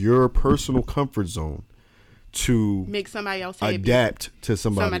out of your personal comfort zone to Make somebody else happy. adapt to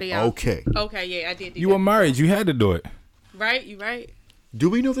somebody else. Okay. Okay, yeah, I did. Do You that. were married. You had to do it. right. You right. Do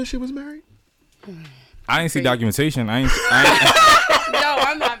we know that she was married? I ain't see documentation. I No,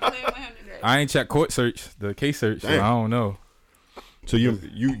 I'm not playing with him today. ain't check court search, the case search. So I Damn. don't know. So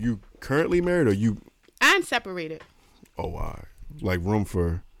you currently married or you? I'm separated. Oh, wow. Like room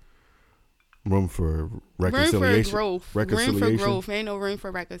for reconciliation. Room for growth. Reconciliation. Room for growth. Ain't no room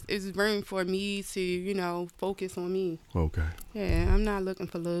for It's room for me to, focus on me. Okay. Yeah, I'm not looking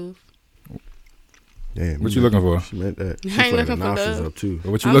for love. Damn. What you looking for? She meant that. She I ain't flared the looking for nostrils love. up too.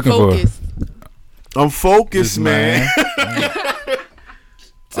 What you I'm looking focused. I'm focused, for? man.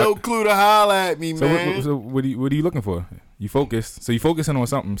 Tell Clue to holla at me, So man. what are you looking for? You focused. So you focusing on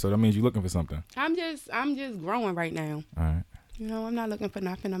something. So that means you looking for something. I'm just growing right now. All right. I'm not looking for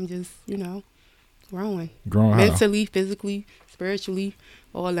nothing. I'm just, growing. Growing how? Mentally, physically, spiritually,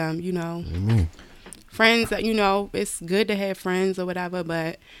 all Amen. friends that, it's good to have friends or whatever,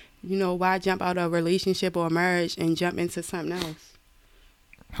 but, why jump out of a relationship or a marriage and jump into something else?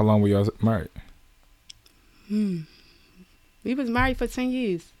 How long were y'all married? We was married for 10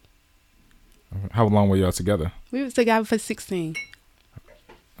 years. How long were y'all together? We was together for 16,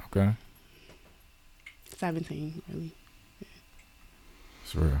 Okay. 17, really.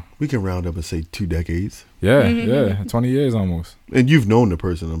 It's real. We can round up and say 2 decades. Yeah, yeah. 20 years almost. And you've known the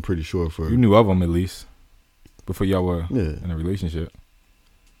person, I'm pretty sure, for You knew of them at least before y'all were yeah. in a relationship.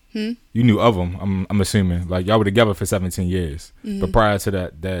 Hmm? You knew of them. I'm assuming. Like y'all were together for 17 years, but prior to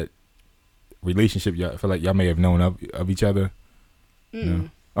that relationship, y'all feel like y'all may have known of each other. No.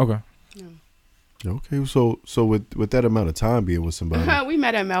 Okay. Okay, so with that amount of time being with somebody, We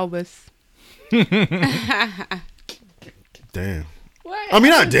met at Melba's. damn. What? I mean,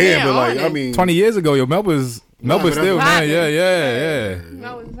 not I'm damn, but like, being I mean, 20 years ago, yo, Melba's but still, that's- man. Yeah.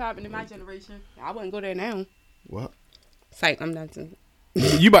 Melba's happening in my generation. I wouldn't go there now. what? Psych, I'm not doing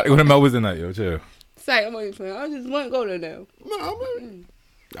You about to go to Melba's tonight, yo, chill. Psych, I'm only playing. I just wouldn't go there now. No,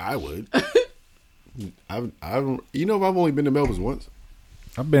 I would. I've only been to Melba's once.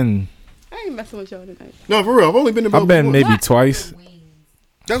 I've been I ain't messing with y'all tonight. No, for real, I've only been to Melba's once. maybe twice.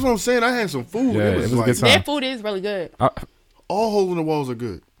 That's what I'm saying. I had some food. Yeah, it was it was a like good time. Their food is really good. all holes in the walls are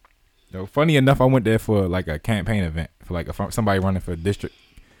good. Yo, funny enough, I went there for like a campaign event for like somebody running for district,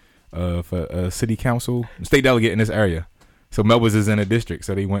 for a city council, state delegate in this area. So Melba's is in a district,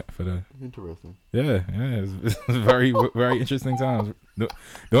 so they went for the. Interesting. Yeah, it was very very interesting times.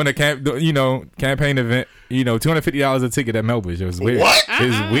 Doing a campaign event, $250 a ticket at Melba's. It was weird. What?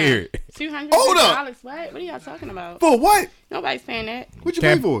 It's weird. $200. Hold up. What? What are y'all talking about? For what? Nobody's saying that. What you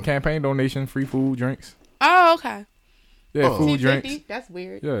pay for? Campaign donation, free food, drinks. Oh, okay. Yeah, Oh. food, $250? drinks. That's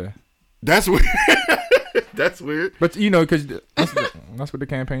weird. Yeah, That's weird. That's weird. but because that's what the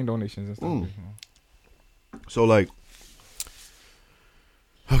campaign donations and stuff. Mm. So like,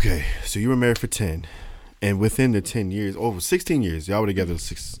 okay, so you were married for 10, and within the 10 years, 16 years, y'all were together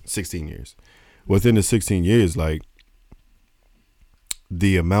 16 years. Within the 16 years, like,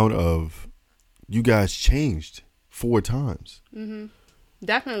 the amount of you guys changed 4 times.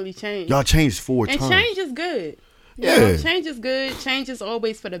 Definitely change. Y'all changed 4 And times. change is good. You Yeah. know, change is good. Change is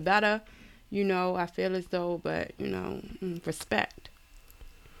always for the better. I feel as though, but, respect.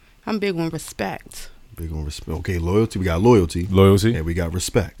 I'm big on respect. Big on respect. Okay, loyalty. We got loyalty. Loyalty And we got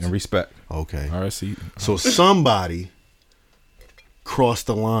respect. and respect. Okay. RSC. So somebody crossed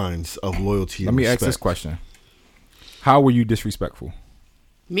the lines of loyalty Let and me respect. ask this question: how were you disrespectful?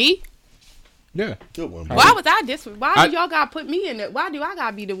 Me? Yeah. Good one. Why was I Why do I- y'all gotta put me in it? Why do I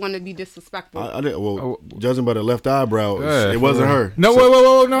gotta be the one to be disrespectful? I didn't. Well, judging by the left eyebrow, Yeah, it wasn't for her. real. No, So-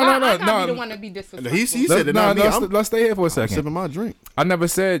 whoa, no, I no, gotta be the no. one to be disrespectful. He said it, not me. Let's stay here for a I'm second. sipping my drink. I never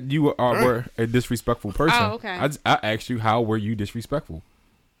said you were a disrespectful person. Oh, okay. I asked you how were you disrespectful,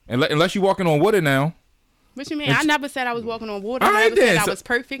 unless you walking on water now. What you mean? I never said I was walking on water. All I right, never said then. I So- was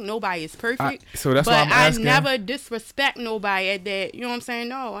perfect. Nobody is perfect. So that's why I'm asking. I never disrespect nobody at that. You know what I'm saying?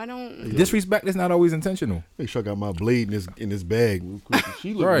 No, I don't. Disrespect is not always intentional. Make sure I got my blade in this bag. Real quick.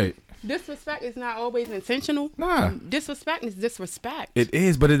 She look Right. Disrespect is not always intentional. Nah. Disrespect is disrespect. It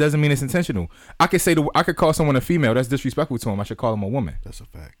is, but it doesn't mean it's intentional. I could call someone a female. That's disrespectful to him. I should call him a woman. That's a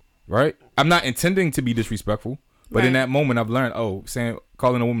fact. Right? I'm not intending to be disrespectful, but in Right. that moment, I've learned,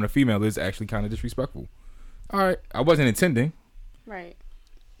 calling a woman a female is actually kind of disrespectful. All right, I wasn't intending. Right.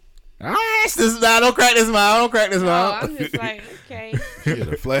 Don't crack this mouth. Don't crack this Oh, mouth. I'm just like, okay. She had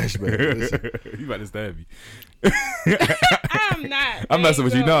a flashback. Listen. You about to stab me. I'm not. I'm messing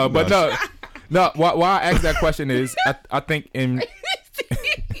with you. No, but No. no. Why I asked that question is, I think in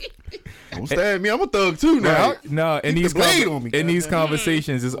Don't stab me. I'm a thug too now. right, no in Keep these the blade on me, in these goddamn.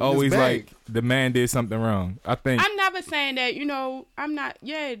 conversations, it's On always this bag. like the man did something wrong. I think I'm never saying that, I'm not,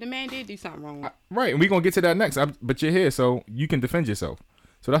 the man did do something wrong. right, and we're gonna get to that next. But you're here, so you can defend yourself.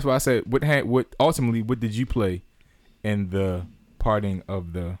 So that's why I said, what did you play in the parting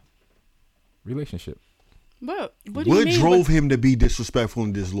of the relationship? What do you What mean? drove him to be disrespectful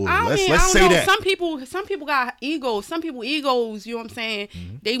and disloyal? I Let's don't say know. that. Some people got egos. Some people egos, you know what I'm saying?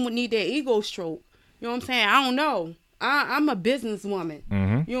 Mm-hmm. They would need their ego stroke. You know what I'm saying? I don't know. I'm a businesswoman.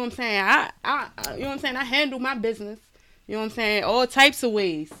 Mm-hmm. You know what I'm saying? I you know what I'm saying? I handle my business. You know what I'm saying? All types of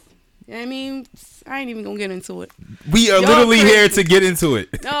ways. You know what I mean? I ain't even gonna get into it. We are Y'all literally crazy. here to get into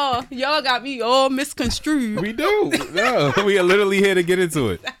it. No, y'all got me all misconstrued. We do. No, we are literally here to get into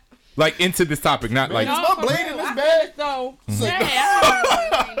it. Like into this topic, not like No, my for blade real. in this I bag? feel so. Yeah,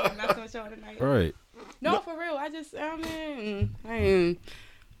 I'm not gonna show tonight. right. No, for real. I ain't.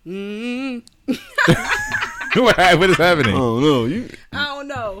 What is happening? Oh no, you. I don't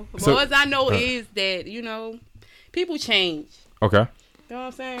know. So- All I know is that, people change. Okay. You know what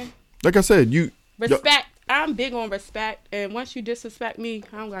I'm saying? Like I said, you. Respect. I'm big on respect. And once you disrespect me,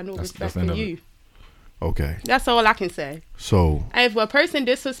 I don't got no respect that's the for end of you. Okay, That's all I can say. so If a person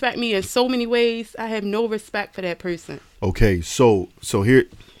disrespect me in so many ways, I have no respect for that person.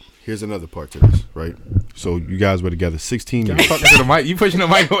 here's another part to this, right? So you guys were together 16 I'm years. talking to the mic. You pushing the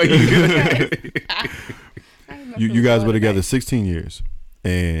mic away. You guys were together 16 years,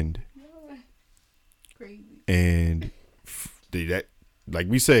 and that, like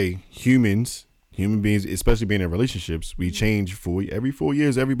we say, human beings, especially being in relationships, we change every 4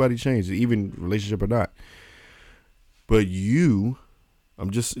 years. Everybody changes, even relationship or not. But I'm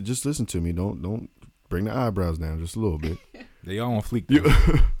just listen to me. Don't bring the eyebrows down just a little bit. They all on fleek.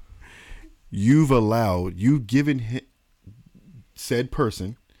 though. You've given him, said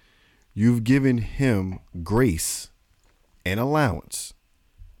person, you've given him grace and allowance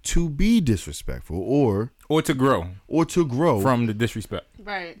to be disrespectful or to grow to grow from the disrespect.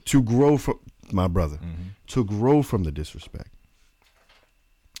 Right. to grow from my brother, to grow from the disrespect.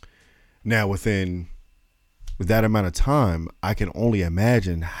 Now, with that amount of time, I can only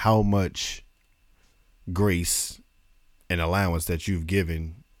imagine how much grace and allowance that you've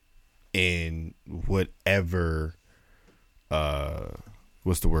given in whatever,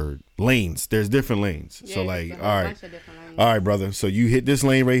 what's the word? Lanes. There's different lanes. So like, all right, brother. So you hit this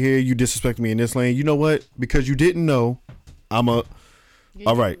lane right here. You disrespect me in this lane. You know what? Because you didn't know, all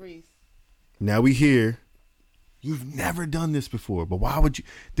right. Now we here. You've never done this before, but why would you?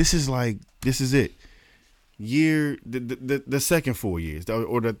 This is it. The second 4 years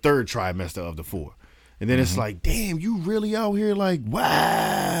or the third trimester of the 4. And then it's like, damn, you really out here like,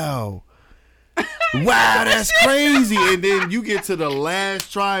 wow. Wow, that's crazy. And then you get to the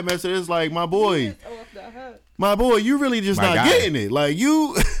last trimester, it's like, my boy, you really just My not guy. getting it. Like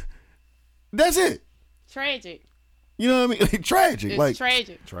that's it. Tragic. You know what I mean? Like, tragic. It's Like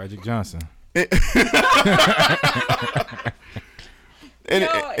tragic. Tragic Johnson. and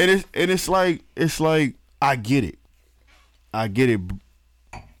it's like I get it,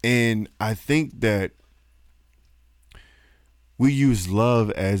 and I think that we use love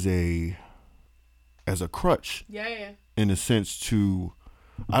as a crutch Yeah. in a sense to,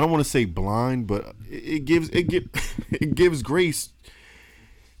 I don't want to say blind, but it gives grace.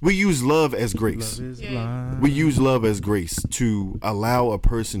 We use love as grace. We use love as grace to allow a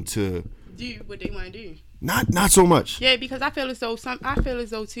person to Do what they want to do. not so much. Yeah, because I feel as though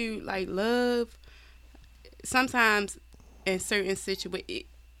too, like love. Sometimes in certain situations,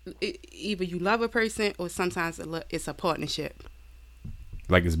 either you love a person or sometimes it's a partnership.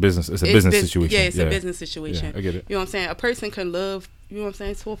 Like it's business. It's a business situation. Yeah, it's a business situation. Yeah, I get it. You know what I'm saying? A person can love. You know what I'm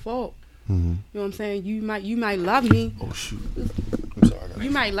saying? To a fault. Mm-hmm. You know what I'm saying? You might love me. Oh shoot! I'm sorry.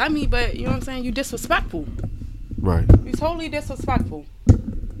 You might love me, but you know what I'm saying? You disrespectful. Right. You totally disrespectful.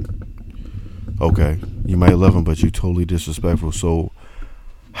 Okay, you might love him, but you totally disrespectful. So,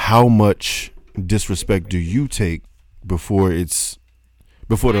 how much disrespect do you take before the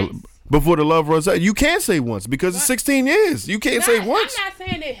love runs out? You can't say once because it's 16 years. You can't say once. I'm not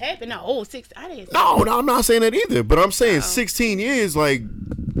saying it happened. No, 6. I didn't. No, I'm not saying that either. But I'm saying 16 years, like,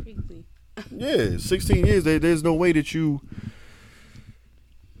 Crazy. yeah, 16 years. There's no way that you.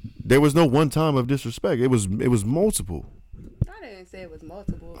 There was no one time of disrespect. It was multiple. I didn't say it was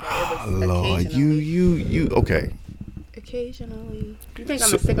multiple. But it was Lord, occasionally. you okay? Occasionally. You think I'm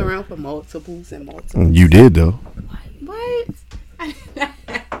gonna stick around for multiples and multiples? You did though. What?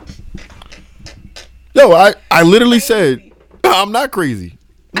 Yo, I literally said, no, I'm not crazy.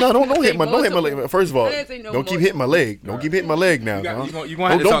 No, don't hit my leg. First of all, I didn't say no don't keep hitting my leg. Don't keep hitting my leg now. You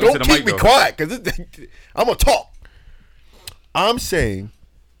gonna have to talk Don't to the keep mic, me though. quiet because I'm gonna talk. I'm saying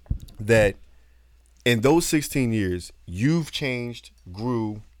that in those 16 years, you've changed,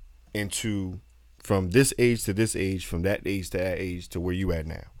 grew into from this age to this age, from that age to that age to where you at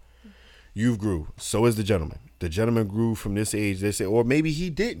now. You've grew. So is the gentleman. The gentleman grew from this age. They say, or maybe he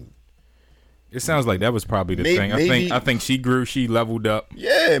didn't. It sounds like that was probably the thing. I think she grew. She leveled up.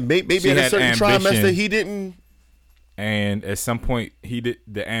 Yeah, maybe She at a had certain ambition. trimester he didn't. And at some point,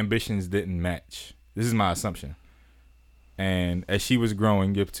 the ambitions didn't match. This is my assumption. And as she was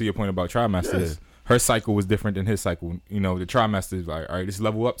growing, to your point about trimesters, her cycle was different than his cycle. You know, the trimesters like, all right, this is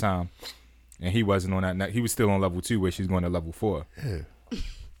level up time, and he wasn't on that. He was still on level 2, where she's going to level 4. Yeah.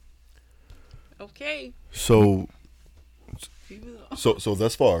 Okay. So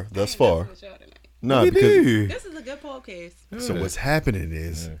thus far. No, because This is a good podcast. so what's happening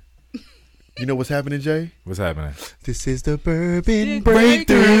is, you know what's happening, Jay? What's happening? This is the Bourbon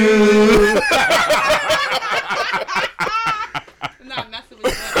Breakthrough. Not messing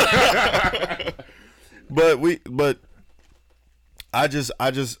with that. But I just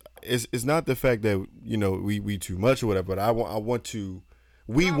it's not the fact that we too much or whatever. But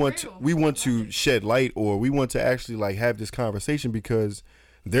we want to shed light, or we want to actually like have this conversation because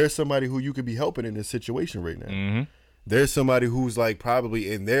there's somebody who you could be helping in this situation right now. Mm-hmm. There's somebody who's like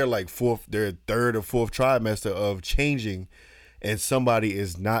probably in their like their third or fourth trimester of changing, and somebody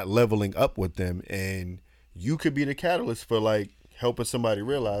is not leveling up with them, and you could be the catalyst for like helping somebody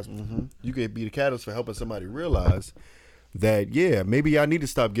realize. You could be the catalyst for helping somebody realize that maybe I need to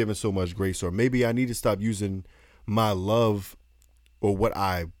stop giving so much grace, or maybe I need to stop using my love or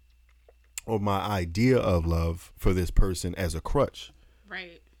my idea of love for this person as a crutch.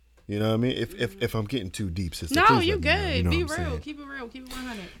 Right. You know what I mean? If I'm getting too deep, sister. No, please you let me know. good. You know Be what I'm real. saying? Keep it real. Keep it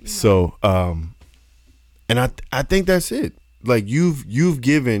 100. So, and I think that's it. Like you've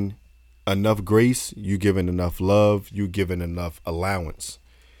given enough grace, you've given enough love, you've given enough allowance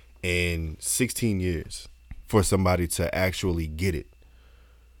in 16 years for somebody to actually get it.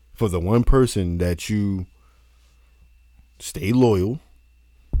 For the one person that you stay loyal,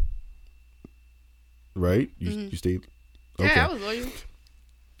 right? You stayed. Okay. Yeah, I was loyal.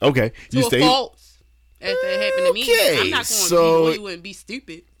 Okay. To You a stayed. fault. After it happened to me, Okay, I'm not going so- to be loyal and be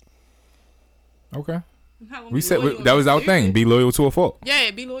stupid. Okay. I'm not gonna We be said loyal and that be was our stupid. thing. Be loyal to a fault.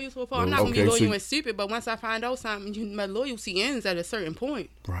 Yeah, be loyal to a fault. I'm not gonna Okay, be loyal so- and stupid, but once I find out something, my loyalty ends at a certain point.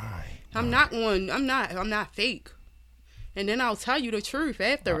 Right. I'm not fake. And then I'll tell you the truth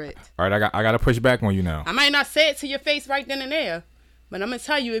after it. All right, I got to push back on you now. I might not say it to your face right then and there, but I'm gonna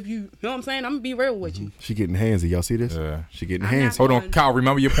tell you if you know what I'm saying. I'm gonna be real with you. She getting handsy. Y'all see this? Yeah. She getting I'm handsy. not- Hold on, Kyle.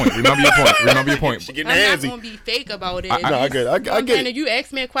 Remember your point. Remember your point. She getting I'm not handsy. gonna be fake about it. No, I get it. I You know what I'm get saying? it. If you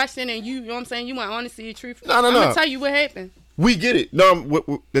ask me a question and you know what I'm saying, you want honesty and truth. No. I'm gonna tell you what happened. We get it.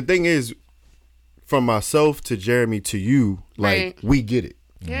 No, the thing is, from myself to Jeremy to you, like Right. we get it,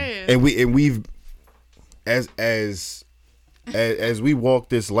 Yeah. and we've as we walk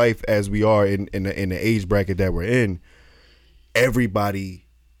this life as we are in the age bracket that we're in, everybody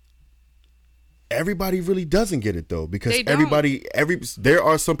really doesn't get it though, because They don't. there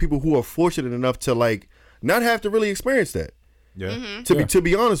are some people who are fortunate enough to like not have to really experience that. Yeah. Mm-hmm. To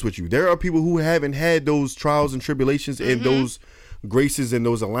be honest with you, there are people who haven't had those trials and tribulations Mm-hmm. and those graces and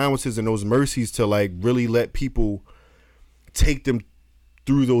those allowances and those mercies to like really let people take them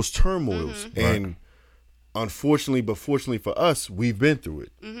through those turmoils. Mm-hmm. And unfortunately, but fortunately for us, we've been through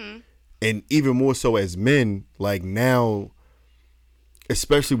it. Mm-hmm. And even more so as men, like now,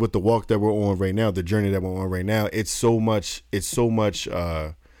 especially with the walk that we're on right now, the journey that we're on right now, it's so much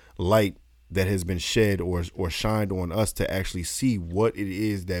light that has been shed or shined on us to actually see what it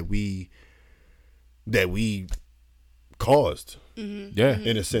is that we caused. Yeah.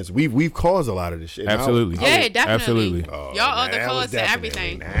 In a sense, we've caused a lot of this shit. Absolutely. Yeah, definitely. Absolutely. Y'all are the cause to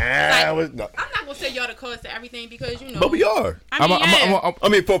everything. I was, no. I'm not gonna say y'all the cause to everything because you know. But we are. I mean, I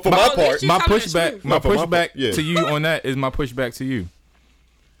mean, for my part, My telling the truth. pushback No, for my pushback part, yeah. to you on that is my pushback to you.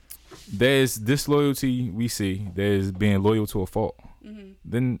 There's disloyalty we see. There's being loyal to a fault.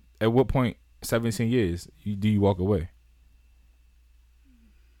 Then at what point, 17 years, do you walk away?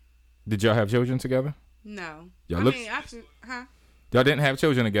 Did y'all have children together? No. Y'all look- huh? Y'all didn't have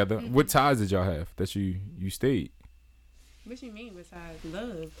children together. What ties did y'all have that you stayed? What you mean besides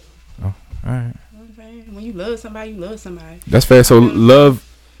love? Oh, all right. You know what I'm saying? When you love somebody, you love somebody. That's fair. So love.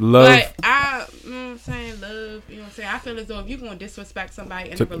 But you know what I'm saying, love, you know what I'm saying? I feel as though if you're going to disrespect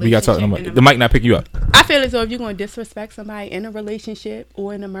somebody in a relationship. We got talking. The mic not picking you up. I feel as though if you're going to disrespect somebody in a relationship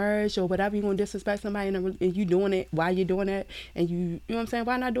or in a marriage or whatever, you're going to disrespect somebody and you doing it while you're doing it, and you know what I'm saying?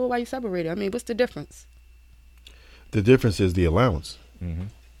 Why not do it while you're separated? I mean, what's the difference? the difference is the allowance.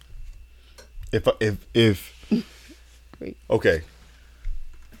 If Great. okay,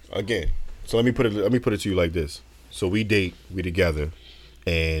 again, so let me put it to you like this. So we together,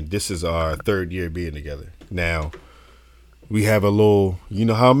 and this is our 3rd year being together. Now, we have a little, you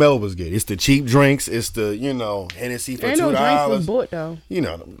know how Melba's get. It's the cheap drinks. It's the, Hennessy for $2. Ain't no drinks was bought though.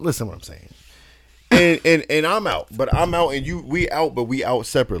 Listen what I'm saying. And I'm out, but I'm out, and we out, but we out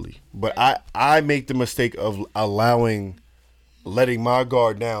separately. But I make the mistake of letting my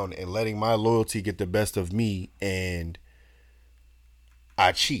guard down and letting my loyalty get the best of me, and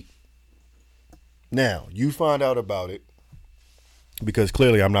I cheat. Now, you find out about it, because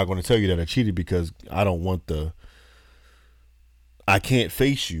clearly I'm not going to tell you that I cheated, because I don't want I can't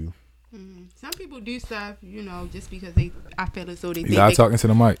face you. Some people do stuff, just because I feel as though they think You gotta talking to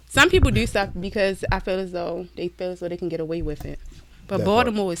the mic. Some people do stuff because I feel as though they can get away with it. But That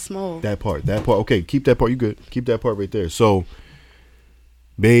Baltimore part. is small. That part. Okay, keep that part. You good. Keep that part right there. So,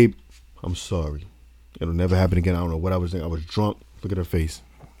 babe, I'm sorry. It'll never happen again. I don't know what I was thinking. I was drunk. Look at her face.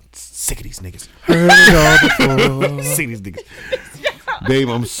 Sick of these niggas. Heard it all before. Sick of these niggas. Babe,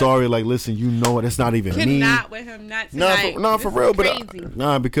 I'm sorry. Like, listen, you know it. It's not even Could me. not with him, not tonight. For This real. is But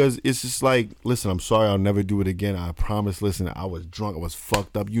crazy. because it's just like, listen, I'm sorry. I'll never do it again. I promise. Listen, I was drunk. I was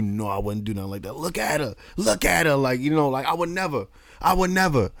fucked up. You know I wouldn't do nothing like that. Look at her. Like, like I would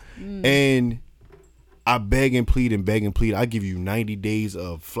never. And I beg and plead. I give you 90 days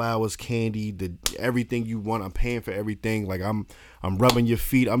of flowers, candy, everything you want. I'm paying for everything. Like I'm rubbing your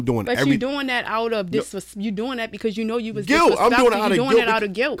feet. I'm doing But everything. you doing that out of you doing that because you know you was Guilt. I'm doing it disrespectful. out of You doing guilt it out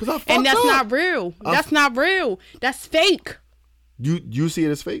of guilt. 'cause I fucked And that's up. not real. That's not real. That's fake. You see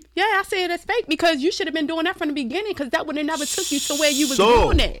it as fake? Yeah, I say it as fake because you should have been doing that from the beginning because that would have never took you to where you was So-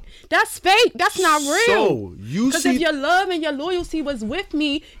 doing it. That's fake. That's not real. So you Because see if your love and your loyalty was with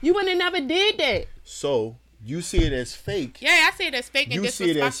me, you would have never did that. So you see it as fake. Yeah, I say it as fake and You see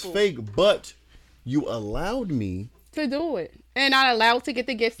it as disrespectful. fake, but you allowed me. To do it. And not allowed to get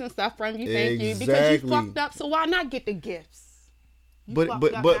the gifts and stuff from you, thank you. Because you Exactly. fucked up, so why not get the gifts? You But fucked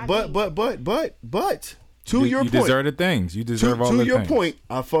up, to your You point. deserve the things. You deserve all the To your things. point,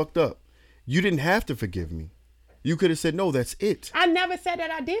 I fucked up. You didn't have to forgive me. You could have said, no, that's it. I never said that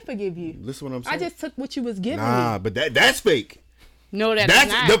I did forgive you. Listen what I'm saying. I just took what you was giving Nah, me. but that's fake. No, that's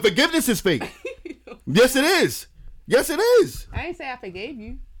That's not. the forgiveness is fake. Yes, it is. Yes, it is. I didn't say I forgave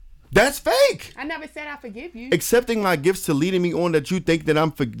you. That's fake. I never said I forgive you. Accepting my gifts to leading me on that you think that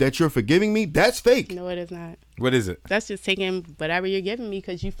that you're forgiving me, that's fake. No, it is not. What is it? That's just taking whatever you're giving me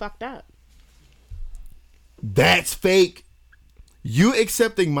because you fucked up. That's fake. You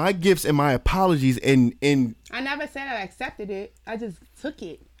accepting my gifts and my apologies and I never said I accepted it. I just took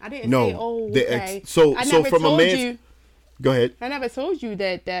it. I didn't No, say, oh, the okay. so I so never from a told man's you. go ahead. I never told you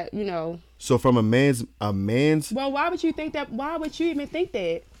that So from a man's Well, why would you think that? Why would you even think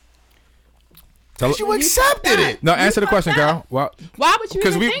that? you accepted it. No, answer the question, fucked Carl. up. Well, Why would you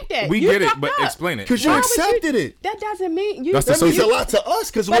because even we think that? we You get it, fucked but up. explain it. Because you Why would accepted it. That doesn't mean you. That's the That means a social- lot to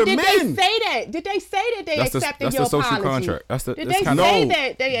us because But we're did men. they say that? Did they say that they That's the- accepted that's your the social apology? contract. That's the- Did that's they kinda- say No,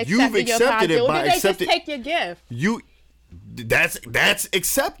 that they you've accepted your accepted apology? it Or by did they accepting- just take your gift? That's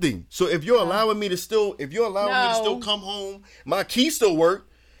accepting. So if you're allowing me to still come home, my key still work.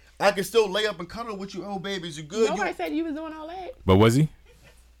 I can still lay up and cuddle with you. Oh, babies, you good? Nobody said you was doing all that. But was he?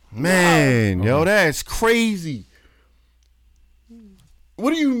 Man, yo, that's crazy.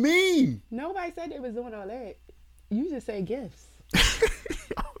 What do you mean? Nobody said they was doing all that. You just said gifts.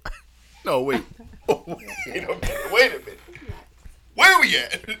 No, wait. Wait a minute. Where are we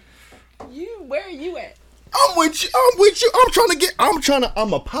at? Where are you at? I'm with you.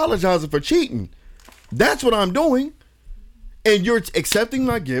 I'm apologizing for cheating. That's what I'm doing. And you're accepting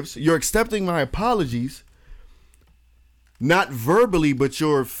my gifts. You're accepting my apologies. not verbally, but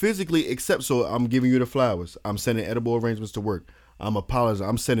you're physically accept. So I'm giving you the flowers. I'm sending edible arrangements to work. I'm apologizing.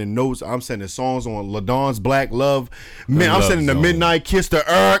 I'm sending notes. I'm sending songs on LaDawn's Black Love. Man, I'm sending the Midnight Kiss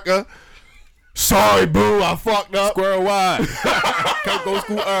to Erica. Sorry, boo, I fucked up. Squirrel wide. Can't go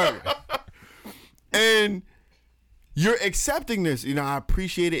school early. And you're accepting this. You know, I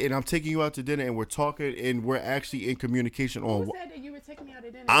appreciate it, and I'm taking you out to dinner, and we're talking, and we're actually in communication on. Who said that you were taking me out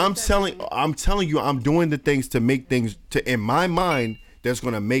to dinner? I'm telling you, I'm doing the things to make things in my mind that's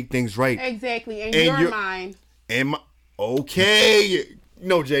gonna make things right. Exactly, in And your mind. Okay.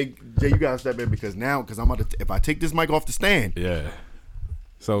 No, Jay, you gotta step in because I'm about to. If I take this mic off the stand, Yeah.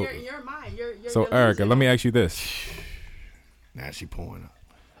 So Your mind. You're so Erica, let me ask you this. now she pulling up.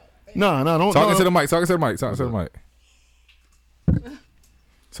 No, don't. Talking to the mic. Talking to the mic.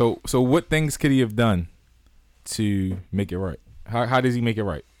 So what things could he have done to make it right? How does he make it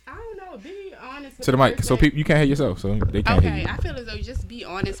right? I don't know. Be honest with To the mic, person. so people you can't hear yourself, so they can't hear Okay, you. I feel as though just be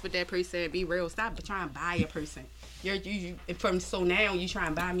honest with that person. Be real. Stop trying to buy a person. You from so now you trying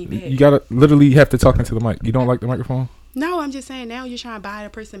to buy me back. You gotta literally have to talk into the mic. You don't like the microphone? No, I'm just saying now you're trying to buy the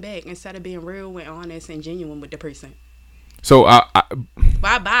person back instead of being real and honest and genuine with the person. So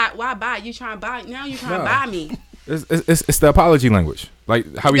Why buy? You trying to buy now? You trying to buy me? it's the apology language.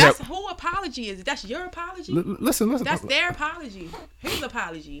 Like how we That's have. who apology is. That's your apology. Listen. That's their apology. His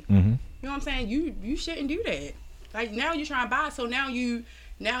apology. Mm-hmm. You know what I'm saying? You shouldn't do that. Like now you trying to buy, so now you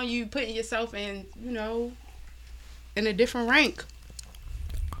putting yourself in in a different rank.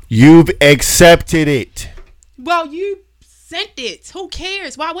 You've accepted it. Well, you sent it. Who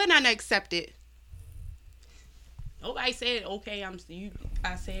cares? Why wouldn't I not accept it? Nobody said okay.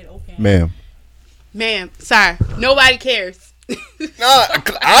 I said okay. Ma'am, sorry. Nobody cares. Nah,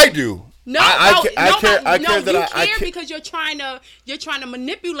 I do. No, I you care care because you're trying to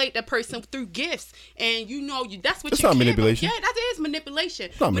manipulate the person through gifts, and that's what It's you not care manipulation. About. Yeah, that is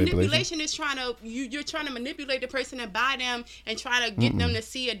manipulation. not Manipulation is you're trying to manipulate the person and buy them and try to get them to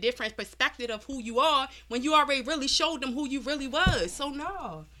see a different perspective of who you are when you already really showed them who you really was. So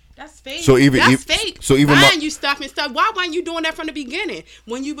no. That's fake. That's fake. So even buying you stuff and stuff. Why weren't you doing that from the beginning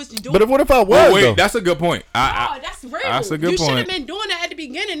when you was doing? But what if I was? Wait, though? that's a good point. Oh, that's real. That's a good you point. should have been doing that at the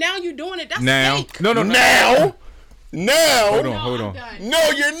beginning. Now you're doing it. That's Now, fake. no. Now. Hold on. I'm done. No,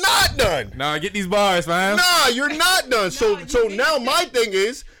 you're not done. Nah, get these bars, fam. Nah, you're not done. So you now being my fake. thing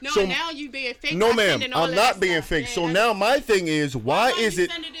is. No, so now you being fake. No, by ma'am, sending all I'm of not that being stuff. fake. Yeah, So that's- now my thing is, why you is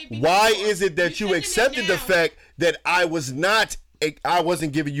it? sending it Why before? is it that You you sending it accepted the now. fact that I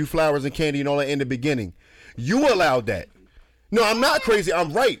wasn't giving you flowers and candy and all that in the beginning? You allowed that. No, I'm not crazy.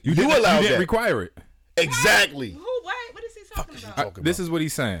 I'm right. You allowed you didn't that. require it. Exactly. Who? What is he talking about? This is what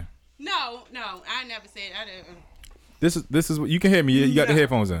he's saying. No, I never said. I didn't. This is what you can hear me. You got the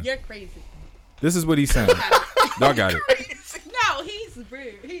headphones in. You're crazy. This is what he's saying. Y'all got it. No, he's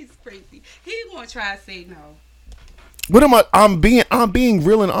rude. He's crazy. He gonna try to say no. What am I? I'm being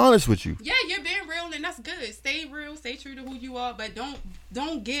real and honest with you. Yeah, you're being real, and that's good. Stay real, stay true to who you are, but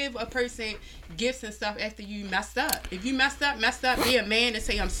don't give a person gifts and stuff after you messed up. If you messed up, be a man and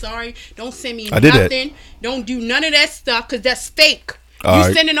say I'm sorry. Don't send me nothing. Don't do none of that stuff because that's fake.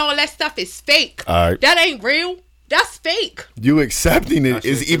 Sending all that stuff is fake. All right. That ain't real. That's fake. You accepting it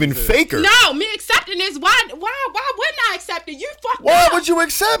is even faker. No, me accepting this. Why wouldn't I accept it? You fucked Why up. would you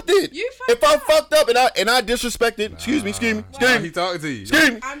accept it? You if I fucked fucked up and I disrespected, excuse me. He talking to you.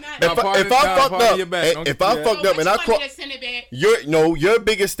 Excuse me. I'm not. If I fucked up and I caught send it back. your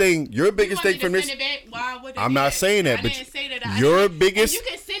biggest thing from this. Why would I'm not saying that, I but didn't say that. your biggest and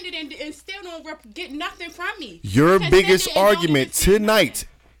you can send it and still don't get nothing from me. your You can biggest send it and don't argument even see tonight.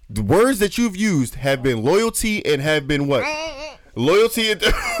 The words that you've used have been loyalty and have been what? Loyalty and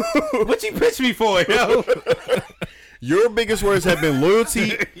What you pitch me for, yo? your biggest words have been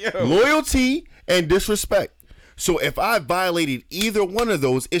loyalty and disrespect. So if I violated either one of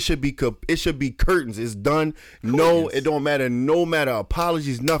those, it should be curtains. It's done. No, it don't matter. No matter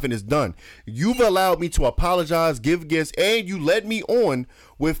apologies, nothing is done. You've allowed me to apologize, give gifts, and you led me on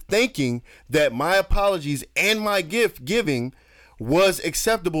with thinking that my apologies and my gift giving was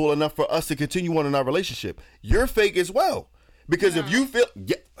acceptable enough for us to continue on in our relationship. You're fake as well. Because if you feel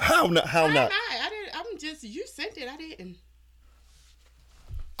how not? I'm not. I'm just you sent it. I didn't.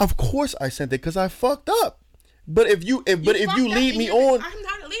 Of course I sent it because I fucked up. But if you lead me on, I'm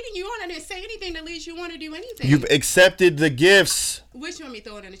not leading you on. I didn't say anything that leads you on to do anything. you've accepted the gifts. Which you want me to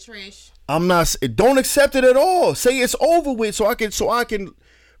throw it in the trash? I'm not. Don't accept it at all. Say it's over with, so I can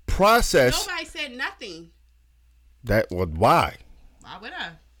process. Nobody said nothing. That. Well, why? Why would I?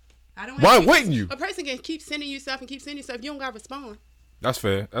 I don't. Why wouldn't you? A person can keep sending you stuff and keep sending you stuff. You don't gotta respond. That's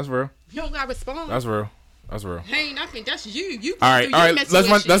fair. That's real. You don't gotta respond. That's real. That's real. Ain't nothing. That's you. You. All right.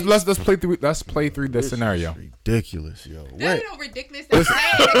 Let's play through the This scenario. is ridiculous, yo. That What? ain't no ridiculous. That's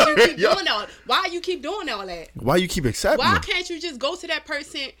sad that you keep doing all. Why you keep doing all that? Why you keep accepting? Why them? can't you just go to that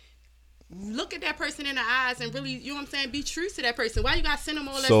person, look at that person in the eyes, and really, you know what I'm saying, be true to that person? Why you gotta send them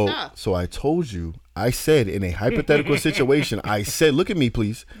all that stuff? So I told you. I said in a hypothetical situation. I said, look at me,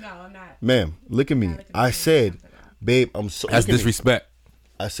 please. No, I'm not. Ma'am, look at me. I said, babe, I'm sorry. That's disrespect.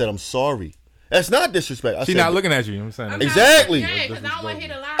 I said, I'm sorry. That's not disrespect. She's not looking at you. You know what I'm saying? Exactly. Yeah, because I don't want to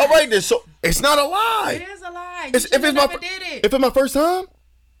hear the lie. All right, then. So it's not a lie. It is a lie. If it's my never did it. if it's my first time,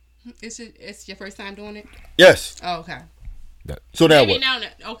 It's your first time doing it? yes. Oh, okay. So now Maybe what? now,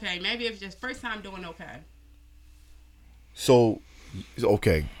 okay. Maybe if it's just first time doing okay. So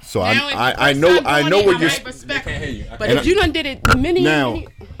okay. So Now, if I your know first time doing where it, you're. I might respect it. But And if you done did it many Now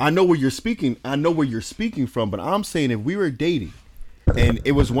I know where you're speaking. I know where you're speaking from. But I'm saying if we were dating, and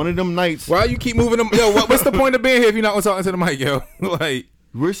it was one of them nights. Why you keep moving them? Yo, what's the point of being here if you're not talking to the mic, yo? Like,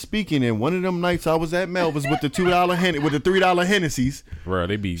 We're speaking in one of them nights I was at Melvin's with the $2 with the $3 Hennessy's, bro,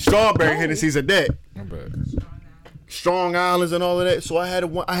 they be strawberry Hennessy's at that, My bad. Strong Islands and all of that. So I had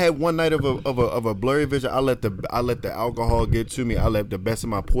one night of a blurry vision. I let the alcohol get to me. I let the best of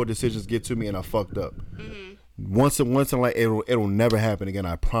my poor decisions get to me, and I fucked up. Mm-hmm. Once in like it'll never happen again.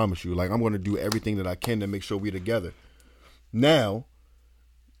 I promise you. Like I'm gonna do everything that I can to make sure we're together. Now,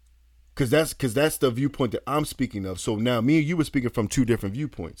 cause that's the viewpoint that I'm speaking of. So now me and you were speaking from two different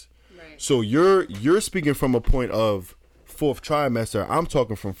viewpoints. Right. So you're speaking from a point of fourth trimester. I'm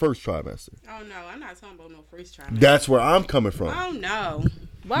talking from first trimester. Oh no, I'm not talking about no first trimester. That's where I'm coming from. Oh no.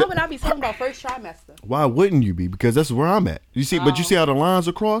 Why would I be talking about first trimester? Why wouldn't you be? Because that's where I'm at. You see, but you see how the lines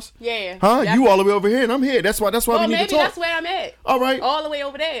are crossed? Yeah. Huh? You all the way over here and I'm here. That's why we need to talk. Maybe that's where I'm at. All right. All the way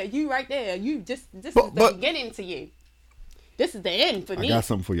over there. You right there. This is the beginning to you. This is the end for me. I got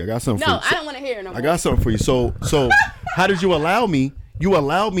something for you. No, I don't want to hear it no more. I got something for you. So how did you allow me? You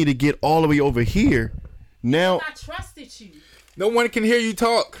allowed me to get all the way over here. Now I trusted you. No one can hear you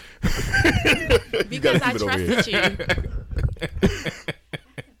talk. Because I trusted you.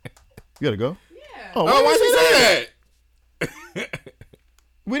 You gotta go? Yeah. Oh, why'd you say that?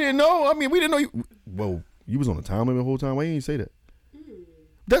 We didn't know. I mean, we didn't know you. Whoa, you was on the time limit the whole time. Why you didn't say that?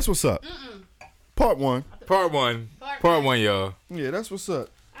 That's what's up. Part one. Part one, y'all. Yeah, that's what's up.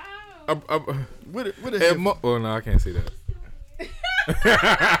 Oh. Oh no, I can't say that.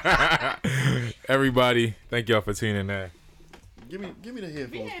 Everybody, thank y'all for tuning in. Give me the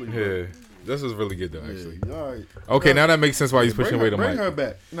headphones, please. Yeah, this was really good though, actually. Yeah, all right. Okay, now that makes sense why he's pushing away the Bring mic. her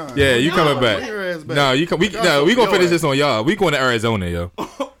back. Nah, Yeah, you coming back? Bring her ass back. No, you come. We gonna finish this on y'all. We going to Arizona, yo.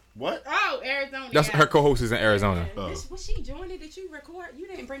 What? Oh, Arizona. That's her co-host is in Arizona. Was she joining? Did you record? You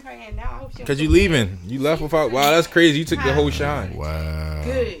didn't bring her in now. I hope she Cause you leaving. You left without. Wow, that's crazy. You took the whole shine. Wow.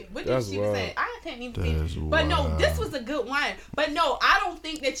 Good. What did That's she wild. say? I can't even That's think. But no, wild. this was a good one. But no, I don't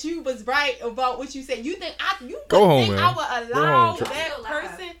think that you was right about what you said. You think Go home, think man. I would Go allow home. that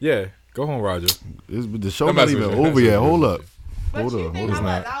person? Yeah, go home, Roger. The show I'm not messing even with you. over yet. Hold up. But Hold you up. think Hold I would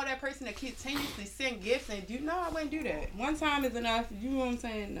up. allow that person to continuously send gifts and do? No, I wouldn't do that. One time is enough. You know what I'm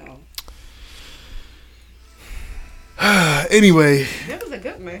saying? No. Anyway, This was a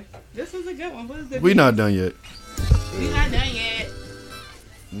good one. This was a good one. What is the we not done yet. We not done yet.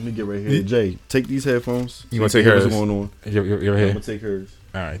 Let me get right here. Jay, take these headphones. You wanna So take hear what's hers? going on? You're I'm here. gonna take hers,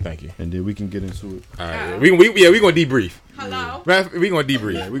 All right, thank you. and then we can get into it. All right, we gonna debrief. Hello. We gonna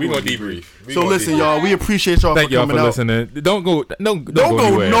debrief. We gonna debrief. So listen, y'all. We appreciate y'all Thank for y'all coming for out. listening. Don't go Don't go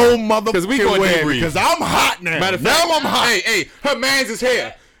anywhere. no mother. 'Cause we gonna debrief. Because I'm hot now. Matter of now fact, I'm hot. Hey, her man's is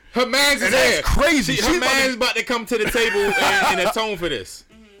here. Her man's is And that's here. crazy. Her She's about man's about to come to the table and atone for this.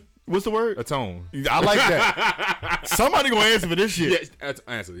 What's the word? Atone. I like that. Somebody gonna answer for this shit. Yes,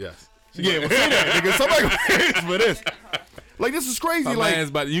 answer yes. Yeah, well, say that, nigga. Somebody gonna answer for this. Like this is crazy. Her Like, man's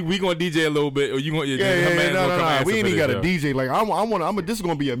about to, we gonna DJ a little bit, or you gonna her man's no, gonna come answer we ain't for even this, got a yo. DJ. Like, this is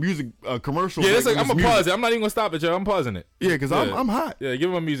gonna be a music commercial. Yeah, break I'm when gonna this pause music- it. I'm not even gonna stop it, yo. I'm pausing it. Yeah, because I'm hot. Yeah, give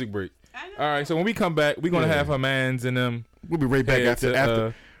him a music break. All right, so when we come back, we're gonna have her man's and them We'll be right back here after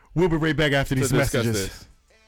to, we'll be right back after to these discuss messages. this.